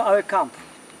move from our camp.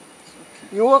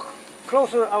 You walk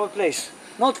closer to our place,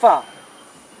 not far.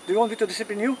 Do you want me to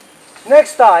discipline you?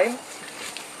 Next time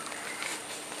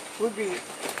will be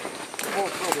more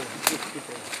problem with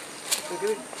people.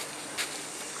 Okay?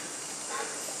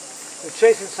 You're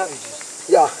chasing savages.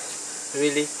 Yeah,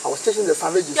 Really? I was chasing the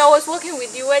savages. I was walking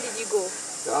with you. Where did you go?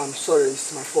 Yeah, I'm sorry,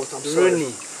 it's my fault, I'm sorry.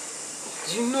 Rooney,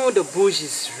 do you know the bush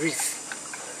is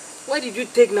risk? Why did you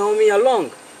take Naomi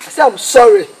along? I said I'm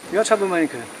sorry. You're a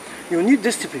troublemaker. You need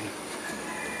discipline.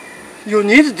 You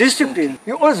need discipline.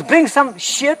 You always bring some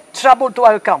shit trouble to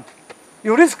our camp.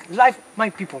 You risk life, my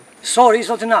people. Sorry is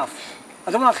not enough.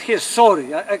 I don't want to hear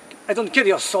sorry. I don't care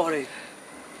your sorry.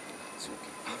 It's okay.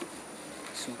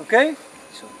 It's okay. Okay?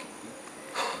 It's okay.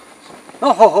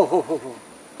 No, ho.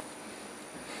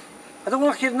 I don't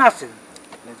want to hear nothing.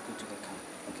 Let's go to the camp,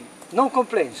 okay? No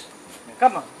complaints.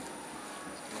 Come on.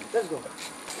 Let's go.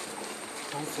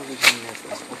 Don't follow him next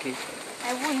time, okay?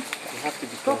 I won't. You have to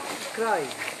be Stop careful. crying.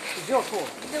 It's your fault.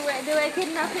 They were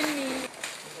kidnapping me.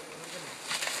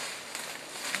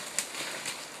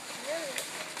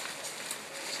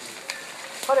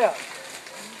 Hurry up.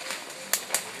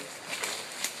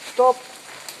 Stop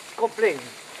complaining.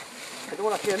 I don't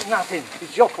want to hear nothing.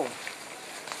 It's your fault.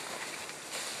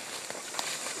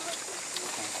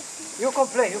 You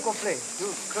complain. You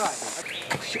cry.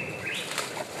 Oh, shit.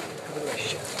 Oh,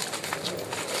 shit.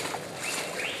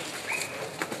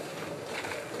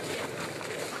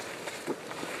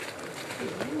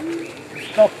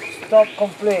 Stop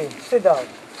complaining. Sit down.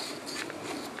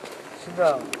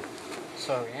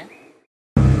 Sorry, eh?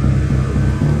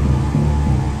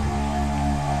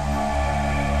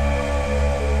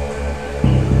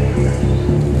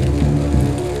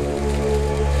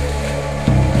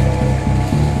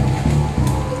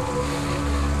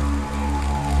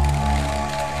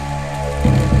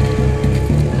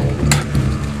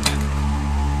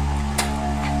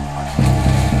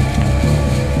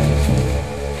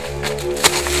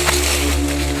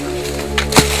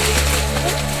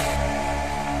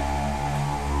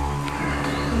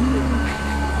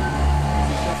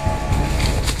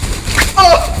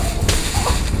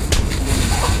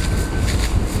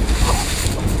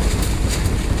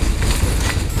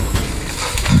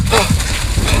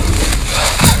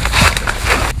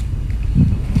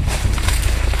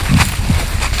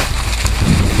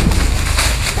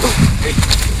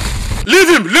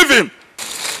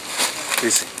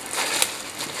 Listen.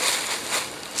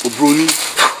 Obroni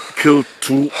killed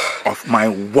 2 of my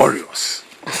warriors.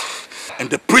 And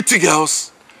the pretty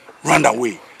girls ran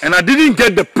away. And I didn't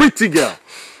get the pretty girl.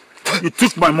 You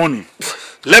took my money.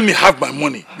 Let me have my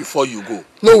money before you go.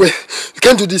 No way. You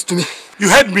can't do this to me. You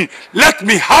heard me. Let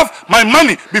me have my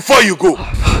money before you go.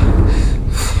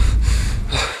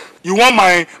 You want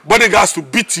my bodyguards to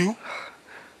beat you?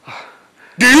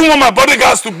 Do you want my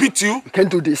bodyguards to beat you? You can't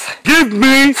do this. Give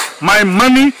me my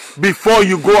money before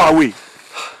you go away.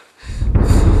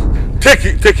 Take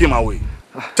him away.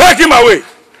 Take him away.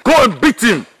 Go and beat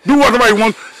him. Do whatever you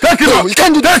want. Take him out. You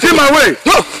can't do this. Take him away.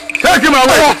 No. Take him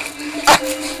away.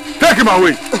 Take him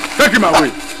away. Take him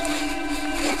away.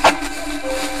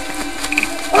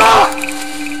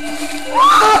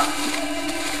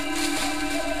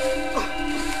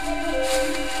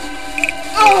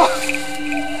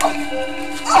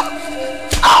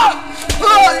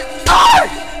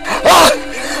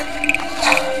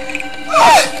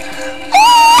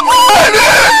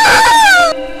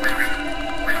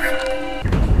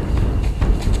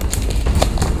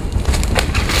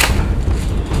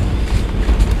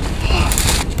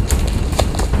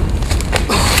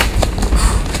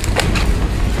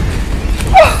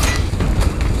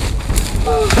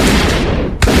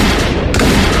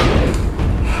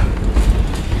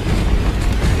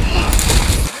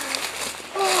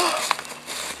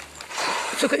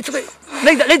 It's okay.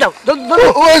 Lay down. Don't.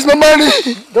 Where's my money?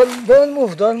 Don't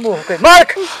move. Okay,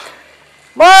 Mark.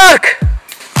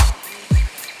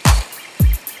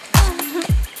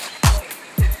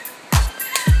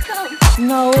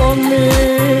 Naomi,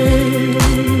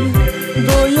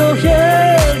 do you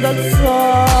hear that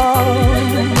song?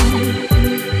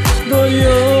 Do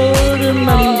you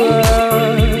remember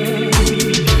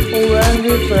when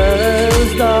we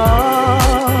first died?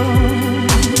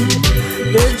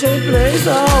 DJ plays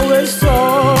our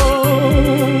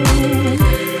song.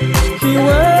 He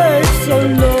waits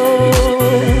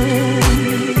alone,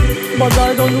 but I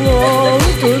don't want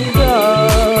to die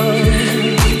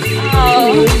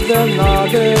with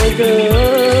another girl.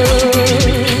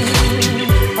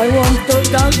 I want to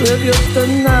dance with you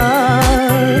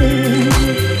tonight,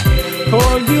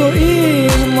 hold you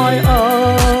in my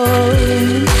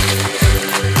arms.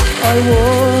 I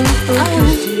want to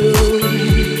kiss you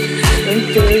and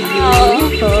tell you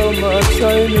how much I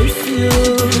miss you.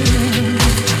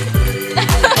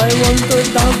 I want to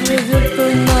dance with you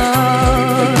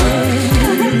tonight,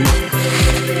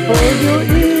 hold you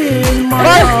in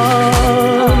my arms.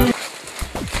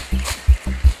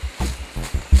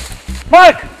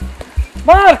 Mark!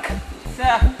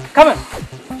 Sir. Come on.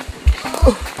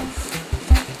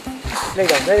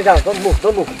 Lay down. Don't move.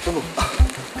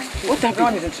 What happened? No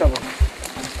one is in trouble.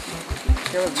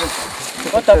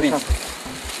 What happened?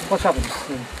 What's happened?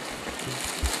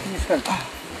 Please help.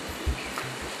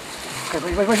 Okay,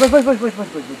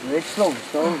 wait. Slow. You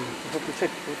have to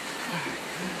check.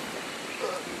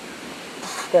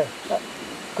 Okay.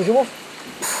 Could you move?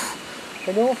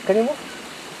 Can you move?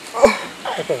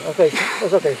 Okay.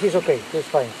 It's okay. He's okay. He's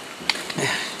fine.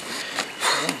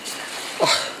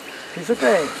 He's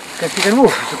okay. He can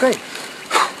move. It's okay.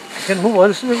 He can move.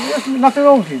 There's nothing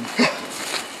wrong with him.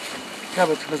 Yeah,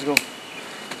 but let's go.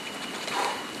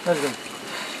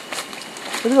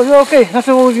 You're okay.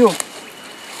 Nothing wrong with you.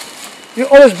 You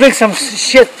always bring some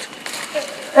shit.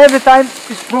 Every time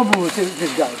it's problem with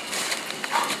this guy.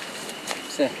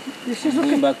 Sir, He's I'm okay.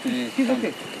 going back to the He's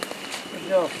okay. Good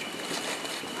job.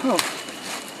 Oh.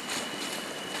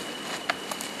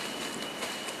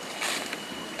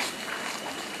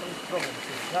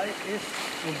 This guy is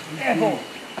the devil.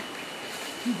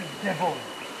 He's the devil.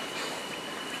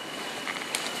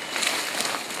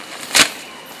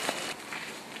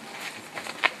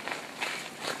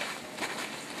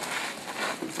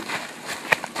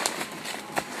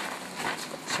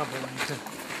 Something like that.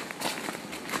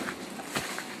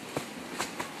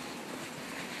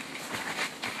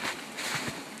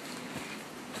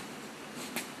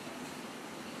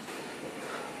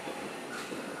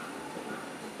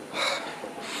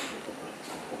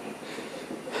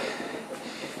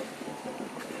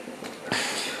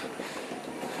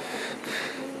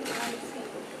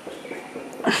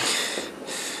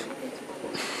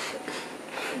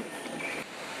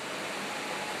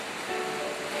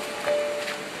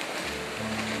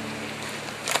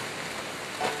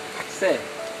 Sir,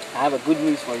 I have a good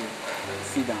news for you.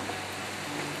 Sit down.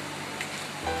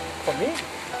 For me?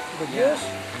 Good Yeah. news?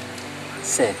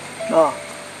 Sir, Ah,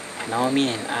 Naomi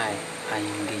and I are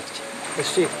engaged. I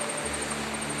see.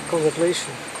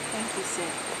 Congratulations. Thank you, sir.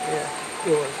 Yeah,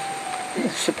 you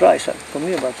were surprised for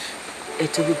me, but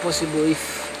It will be possible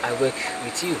if I work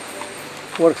with you.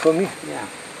 Work for me? Yeah.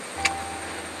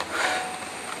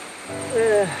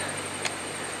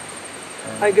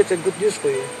 I get a good news for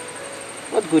you.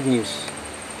 What good news?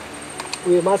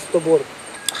 We must stop work.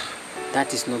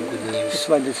 That is not good news. It's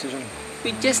my decision.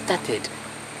 We just started.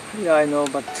 Yeah, I know,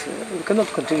 but we cannot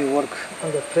continue work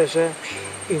under pressure,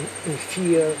 in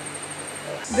fear.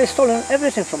 They've stolen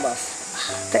everything from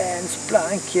us. Tents,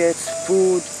 blankets,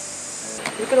 food.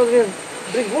 We cannot even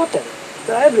drink water.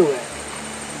 They're everywhere.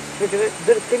 They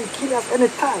can kill us any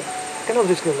time. I cannot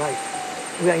risk your life.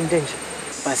 We are in danger.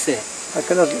 Basse, I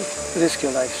cannot risk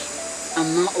your life.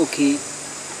 I'm not okay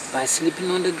by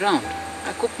sleeping on the ground.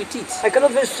 I cope with it. I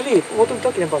cannot even sleep. What are you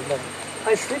talking about, man?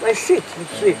 I sleep, I sit and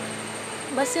sleep.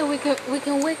 But sir, we can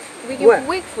wait Where?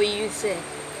 wait for you, sir.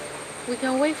 We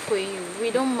can wait for you. We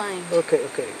don't mind. Okay.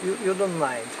 You don't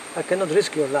mind. I cannot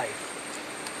risk your life.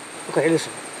 Okay,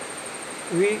 listen.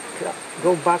 We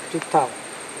go back to town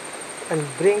and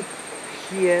bring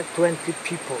here 20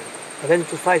 people ready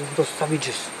to fight with those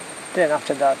savages. Then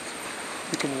after that,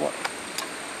 we can work.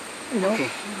 You know, Okay.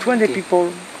 20 Okay.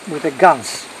 people with the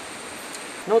guns.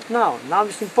 Not now. Now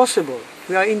it's impossible.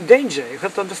 We are in danger. You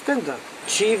have to understand that.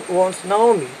 Chief wants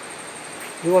Naomi.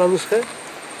 You want to lose her?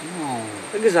 No.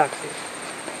 Exactly.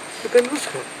 You can lose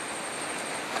her.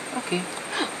 Okay.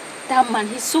 That man,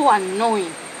 he's so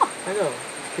annoying. I know.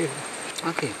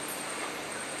 Okay.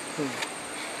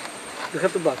 You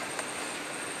have to back.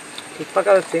 We pack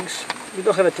our things. We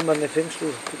don't have too many things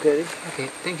to carry. Okay.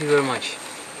 Thank you very much.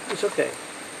 It's okay.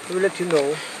 We will let you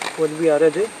know when we are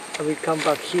ready and we come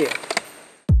back here.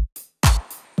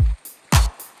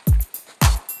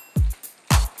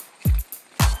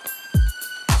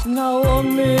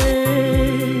 Naomi,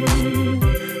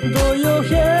 do you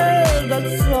hear that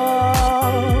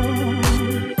sound?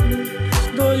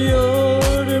 Do you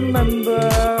remember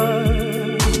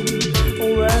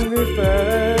when we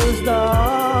first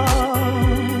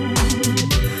down?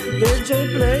 DJ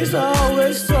plays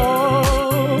our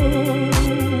song.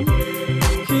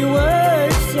 He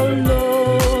waits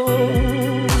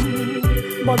alone,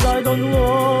 but I don't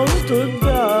want to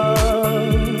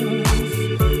dance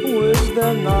with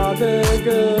another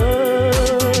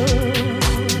girl.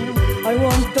 I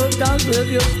want to dance with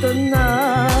you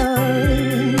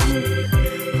tonight,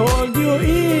 hold you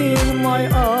in my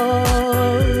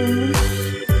arms.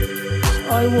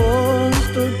 I want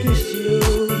to kiss you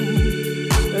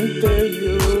and tell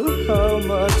you how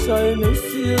much I miss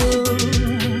you.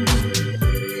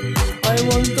 I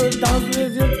want to dance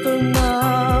with you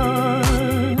tonight,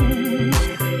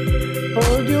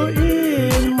 hold you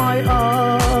in my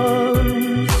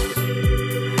arms.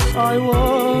 I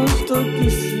want to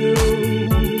kiss you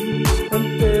and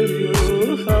tell you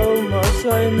how much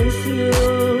I miss you.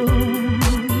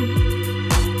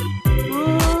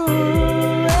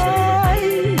 Ooh,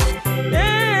 hey,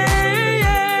 hey,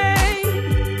 hey,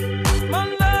 my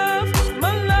love,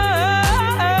 my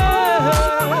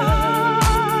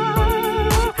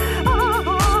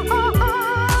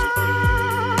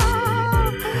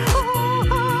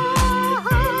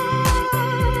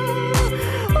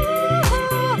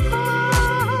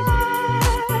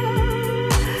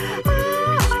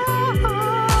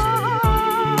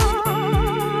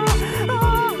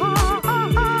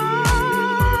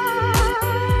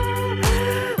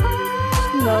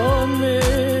Naomi,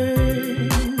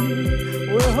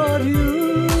 where are you,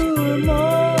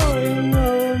 my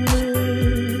Naomi?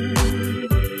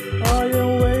 I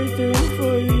am waiting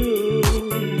for you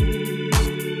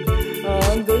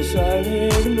on the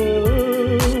shining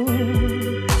moon.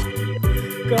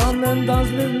 Come and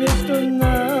dance with me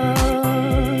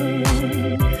tonight,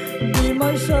 be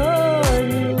my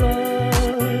shining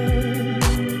light,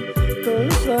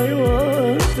 'cause I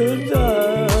want to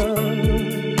dance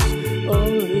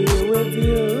only with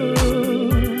you.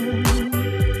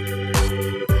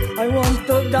 I want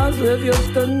to dance with you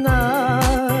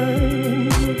tonight,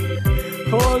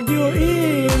 hold you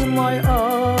in my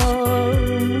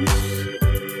arms.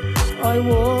 I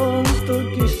want to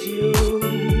kiss you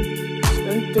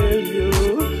and tell you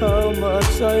how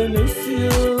much I miss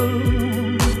you.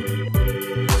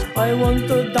 I want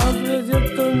to dance with you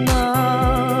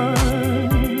tonight,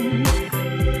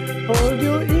 hold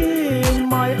you in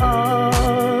my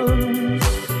arms.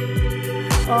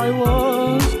 I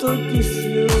want to kiss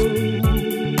you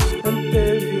and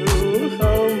tell you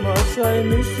how much I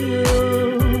miss you.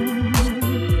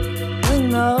 And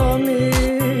Naomi,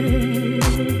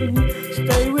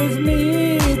 stay with me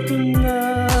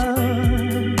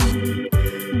tonight,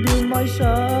 be my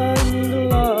shining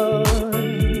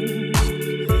light,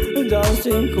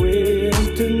 dancing queen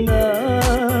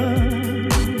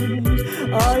tonight.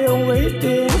 I am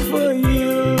waiting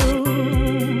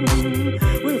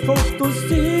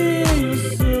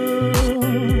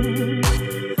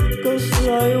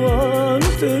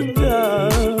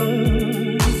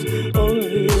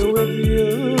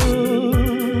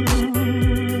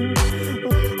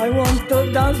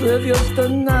dance with you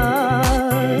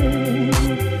tonight,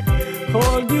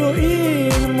 hold you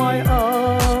in my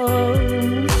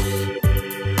arms.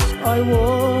 I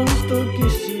want to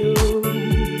kiss you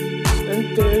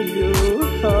and tell you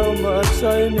how much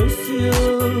I miss you.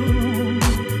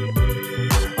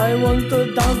 I want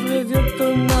to dance with you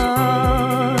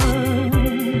tonight,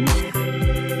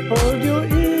 hold you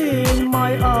in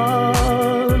my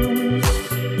arms.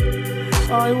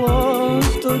 I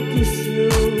want to kiss you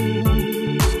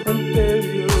and tell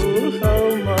you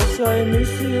how much I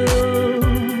miss you.